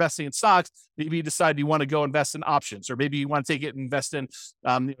if you were investing in stocks, maybe you decide you want to go invest in options, or maybe you want to take it and invest in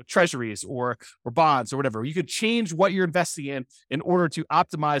treasuries or bonds or whatever. You could change what you're investing in order to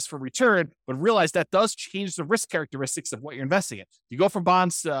optimize for return, but realize that does change the risk characteristics of what you're investing in. You go from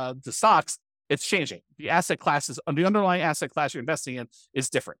bonds to stocks, it's changing. The asset classes, the underlying asset class you're investing in is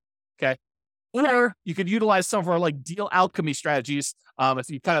different. Okay. Or you could utilize some of our like deal alchemy strategies. If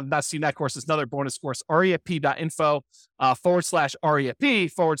you kind of not seen that course, it's another bonus course, refp.info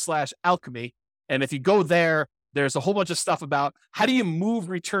 /refp/alchemy. And if you go there, there's a whole bunch of stuff about how do you move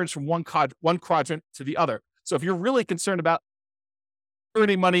returns from one quadrant to the other. So if you're really concerned about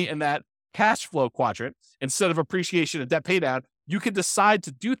earning money in that cash flow quadrant instead of appreciation and debt pay down, you can decide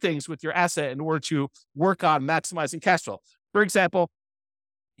to do things with your asset in order to work on maximizing cash flow. For example,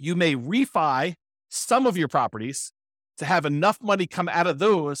 you may refi some of your properties to have enough money come out of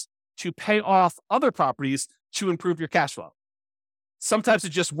those to pay off other properties to improve your cash flow. Sometimes it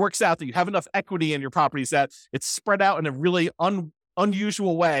just works out that you have enough equity in your properties that it's spread out in a really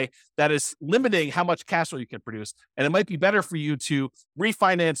unusual way that is limiting how much cash flow you can produce. And it might be better for you to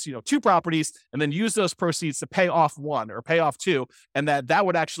refinance, two properties and then use those proceeds to pay off one or pay off two. And that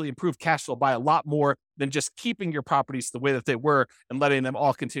would actually improve cash flow by a lot more than just keeping your properties the way that they were and letting them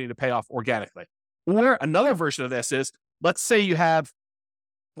all continue to pay off organically. Or another version of this is, let's say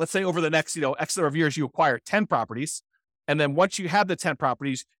over the next, X number of years, you acquire 10 properties. And then once you have the 10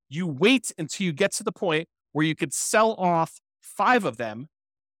 properties, you wait until you get to the point where you could sell off 5 of them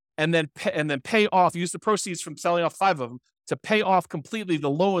and then pay off, use the proceeds from selling off 5 of them to pay off completely the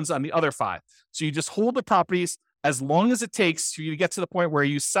loans on the other 5. So you just hold the properties as long as it takes for you to get to the point where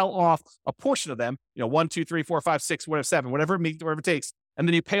you sell off a portion of them, 1, 2, 3, 4, 5, 6, whatever, 7, whatever it takes. And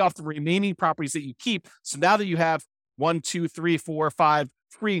then you pay off the remaining properties that you keep. So now that you have 1, 2, 3, 4, 5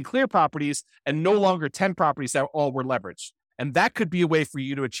 free and clear properties and no longer 10 properties that all were leveraged. And that could be a way for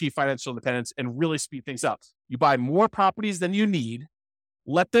you to achieve financial independence and really speed things up. You buy more properties than you need,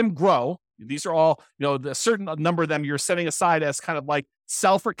 let them grow. These are all, the certain number of them you're setting aside as kind of like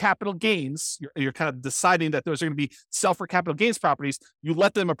sell for capital gains. You're kind of deciding that those are going to be sell for capital gains properties. You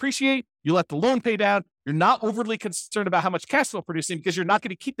let them appreciate, you let the loan pay down. You're not overly concerned about how much cash flow producing because you're not going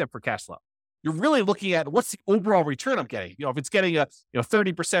to keep them for cash flow. You're really looking at what's the overall return I'm getting. If it's getting a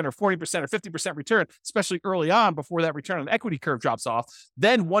 30% or 40% or 50% return, especially early on before that return on equity curve drops off,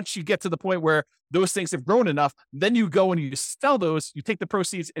 then once you get to the point where those things have grown enough, then you go and you sell those, you take the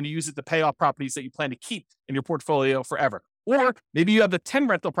proceeds and you use it to pay off properties that you plan to keep in your portfolio forever. Or maybe you have the 10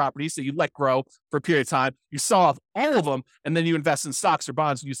 rental properties that you let grow for a period of time. You sell off all of them, and then you invest in stocks or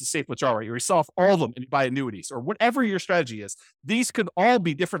bonds and use the safe withdrawal rate. Or you sell off all of them and you buy annuities, or whatever your strategy is. These could all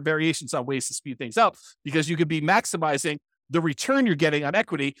be different variations on ways to speed things up because you could be maximizing the return you're getting on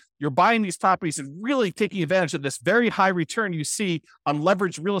equity. You're buying these properties and really taking advantage of this very high return you see on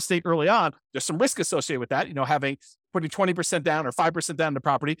leveraged real estate early on. There's some risk associated with that, putting 20% down or 5% down in the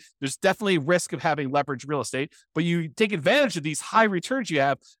property. There's definitely risk of having leveraged real estate, but you take advantage of these high returns you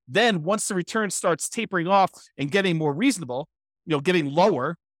have. Then once the return starts tapering off and getting more reasonable, getting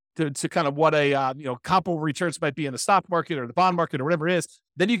lower to kind of what a, comparable returns might be in the stock market or the bond market or whatever it is,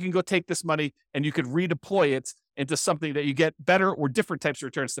 then you can go take this money and you could redeploy it into something that you get better or different types of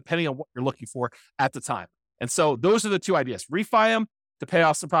returns depending on what you're looking for at the time. And so those are the two ideas: refi them to pay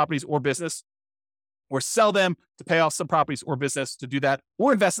off some properties or business, or sell them to pay off some properties or business to do that,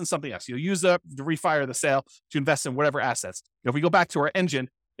 or invest in something else. You'll use the refi or the sale to invest in whatever assets. If we go back to our engine,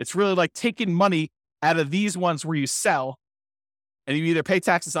 it's really like taking money out of these ones where you sell and you either pay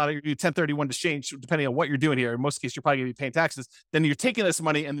taxes on it or you do 1031 exchange, depending on what you're doing here. In most cases, you're probably going to be paying taxes. Then you're taking this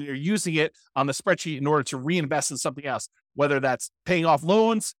money and you're using it on the spreadsheet in order to reinvest in something else, whether that's paying off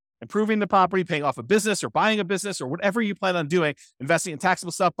loans, improving the property, paying off a business or buying a business or whatever you plan on doing, investing in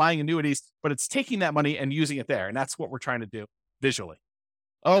taxable stuff, buying annuities, but it's taking that money and using it there. And that's what we're trying to do visually.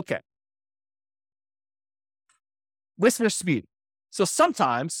 Okay. Risk versus speed. So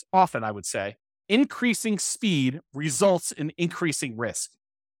often I would say, increasing speed results in increasing risk.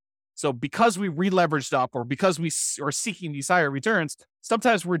 So because we re-leveraged up or because we are seeking these higher returns,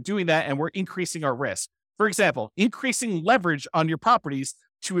 sometimes we're doing that and we're increasing our risk. For example, increasing leverage on your properties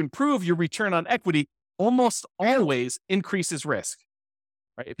to improve your return on equity almost always increases risk.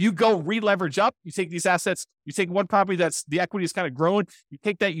 Right? If you go re-leverage up, you take these assets, you take one property that's the equity is kind of grown, you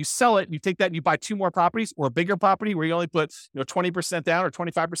take that, you sell it, and you take that and you buy two more properties or a bigger property where you only put 20% down or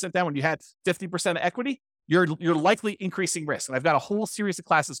 25% down when you had 50% of equity, you're likely increasing risk. And I've got a whole series of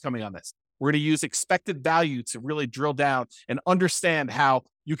classes coming on this. We're going to use expected value to really drill down and understand how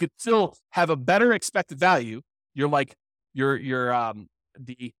you could still have a better expected value. The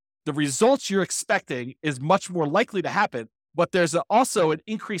results you're expecting is much more likely to happen, but there's also an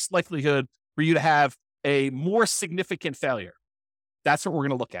increased likelihood for you to have a more significant failure. That's what we're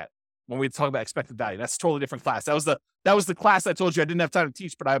going to look at when we talk about expected value. That's a totally different class. That was the class I told you I didn't have time to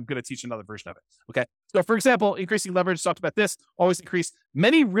teach, but I'm going to teach another version of it. Okay. So for example, increasing leverage, talked about this, always increase.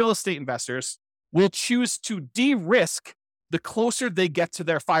 Many real estate investors will choose to de-risk the closer they get to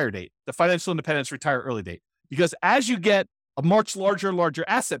their FIRE date, the financial independence retire early date. Because as you get a much larger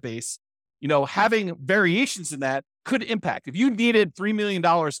asset base, having variations in that could impact. If you needed $3 million in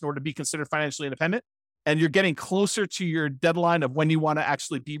order to be considered financially independent and you're getting closer to your deadline of when you want to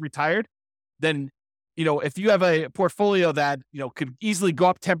actually be retired, then, if you have a portfolio that, could easily go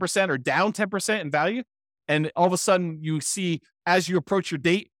up 10% or down 10% in value, and all of a sudden you see as you approach your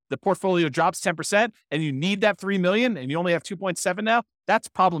date, the portfolio drops 10% and you need that 3 million and you only have 2.7 now, that's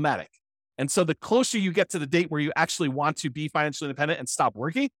problematic. And so the closer you get to the date where you actually want to be financially independent and stop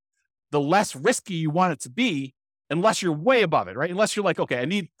working, the less risky you want it to be, unless you're way above it, right? Unless you're like, okay, I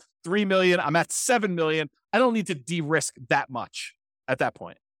need 3 million, I'm at 7 million. I don't need to de-risk that much at that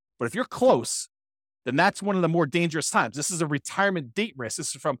point. But if you're close, then that's one of the more dangerous times. This is a retirement date risk.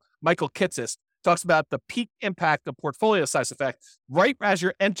 This is from Michael Kitces. Talks about the peak impact of portfolio size effect. Right as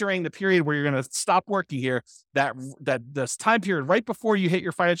you're entering the period where you're going to stop working here, that this time period right before you hit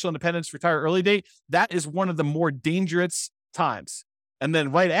your financial independence, retire early date, that is one of the more dangerous times. And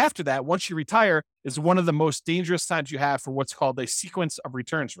then right after that, once you retire, is one of the most dangerous times you have for what's called a sequence of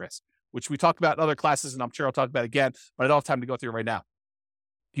returns risk, which we talked about in other classes, and I'm sure I'll talk about again, but I don't have time to go through it right now.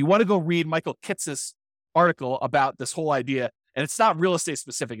 If you want to go read Michael Kitces' article about this whole idea, and it's not real estate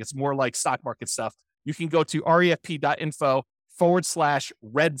specific, it's more like stock market stuff, you can go to refp.info/redzone,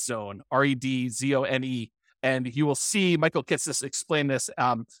 REDZONE, and you will see Michael Kitces explain this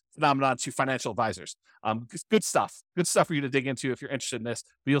phenomenon to financial advisors. Good stuff for you to dig into if you're interested in this.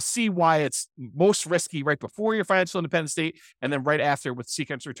 But you'll see why it's most risky right before your financial independence date, and then right after with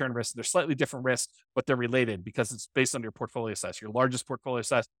sequence return risk. They're slightly different risks, but they're related because it's based on your portfolio size. Your largest portfolio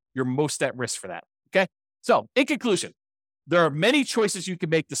size, you're most at risk for that. Okay. So in conclusion, there are many choices you can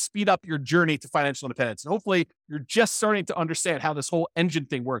make to speed up your journey to financial independence. And hopefully you're just starting to understand how this whole engine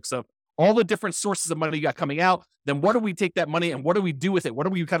thing works. So all the different sources of money you got coming out, then what do we take that money and what do we do with it? What do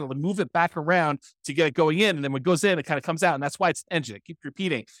we kind of move it back around to get it going in? And then when it goes in, it kind of comes out. And that's why it's an engine. It keeps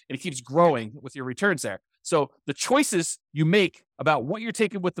repeating and it keeps growing with your returns there. So the choices you make about what you're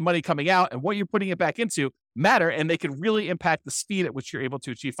taking with the money coming out and what you're putting it back into matter, and they can really impact the speed at which you're able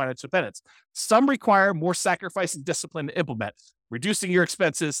to achieve financial independence. Some require more sacrifice and discipline to implement, reducing your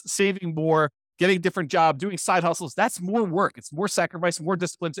expenses, saving more, getting a different job, doing side hustles. That's more work. It's more sacrifice and more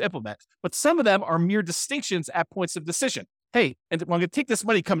discipline to implement. But some of them are mere distinctions at points of decision. Hey, and when I'm going to take this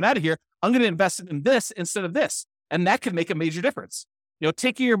money coming out of here, I'm going to invest it in this instead of this. And that can make a major difference.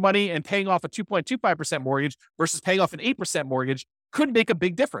 Taking your money and paying off a 2.25% mortgage versus paying off an 8% mortgage could make a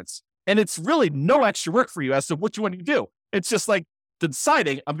big difference. And it's really no extra work for you as to what you want to do. It's just like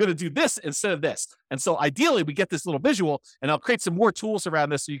deciding I'm going to do this instead of this. And so ideally we get this little visual, and I'll create some more tools around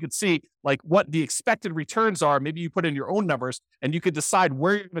this so you can see like what the expected returns are. Maybe you put in your own numbers and you could decide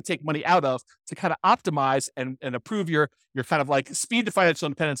where you're going to take money out of to kind of optimize and improve your kind of like speed to financial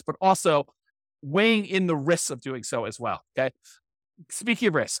independence, but also weighing in the risks of doing so as well. Okay. Speaking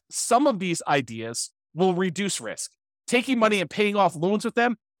of risk, some of these ideas will reduce risk. Taking money and paying off loans with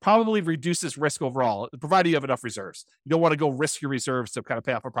them probably reduces risk overall, provided you have enough reserves. You don't want to go risk your reserves to kind of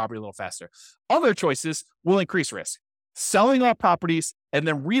pay off a property a little faster. Other choices will increase risk. Selling off properties and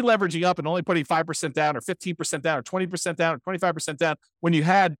then re-leveraging up and only putting 5% down or 15% down or 20% down or 25% down when you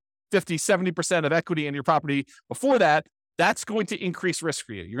had 50, 70% of equity in your property before that, that's going to increase risk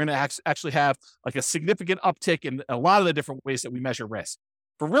for you. You're going to actually have like a significant uptick in a lot of the different ways that we measure risk.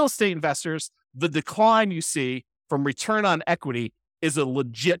 For real estate investors, the decline you see from return on equity is a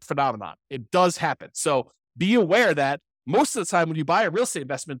legit phenomenon. It does happen. So be aware that most of the time when you buy a real estate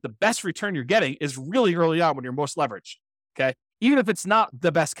investment, the best return you're getting is really early on when you're most leveraged. Okay. Even if it's not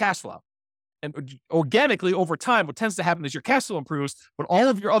the best cash flow. And organically over time, what tends to happen is your cash flow improves, but all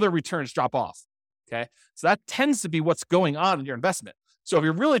of your other returns drop off. Okay. So that tends to be what's going on in your investment. So if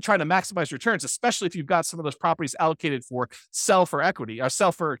you're really trying to maximize returns, especially if you've got some of those properties allocated for sell for equity or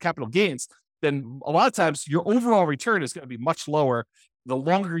sell for capital gains, then a lot of times your overall return is going to be much lower the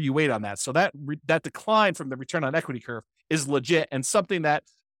longer you wait on that. So that decline from the return on equity curve is legit and something that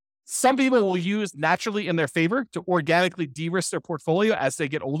some people will use naturally in their favor to organically de-risk their portfolio as they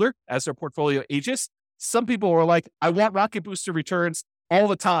get older, as their portfolio ages. Some people are like, I want rocket booster returns all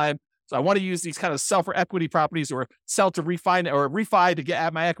the time. So I want to use these kind of sell for equity properties or sell to refi to get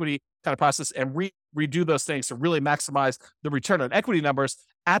at my equity kind of process and redo those things to really maximize the return on equity numbers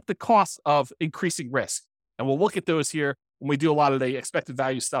at the cost of increasing risk. And we'll look at those here when we do a lot of the expected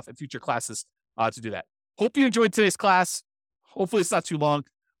value stuff in future classes to do that. Hope you enjoyed today's class. Hopefully it's not too long.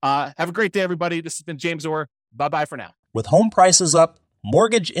 Have a great day, everybody. This has been James Orr. Bye-bye for now. With home prices up,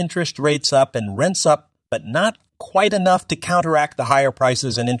 mortgage interest rates up, and rents up, but not quite enough to counteract the higher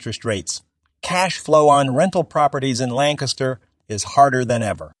prices and interest rates, cash flow on rental properties in Lancaster is harder than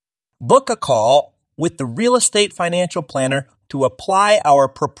ever. Book a call with the Real Estate Financial Planner to apply our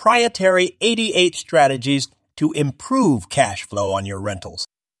proprietary 88 strategies to improve cash flow on your rentals.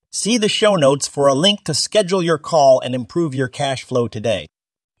 See the show notes for a link to schedule your call and improve your cash flow today.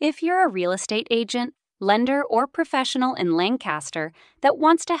 If you're a real estate agent, lender, or professional in Lancaster that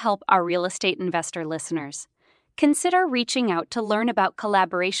wants to help our real estate investor listeners, consider reaching out to learn about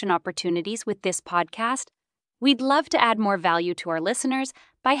collaboration opportunities with this podcast. We'd love to add more value to our listeners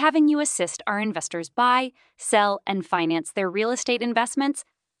by having you assist our investors buy, sell, and finance their real estate investments.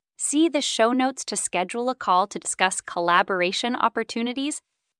 See the show notes to schedule a call to discuss collaboration opportunities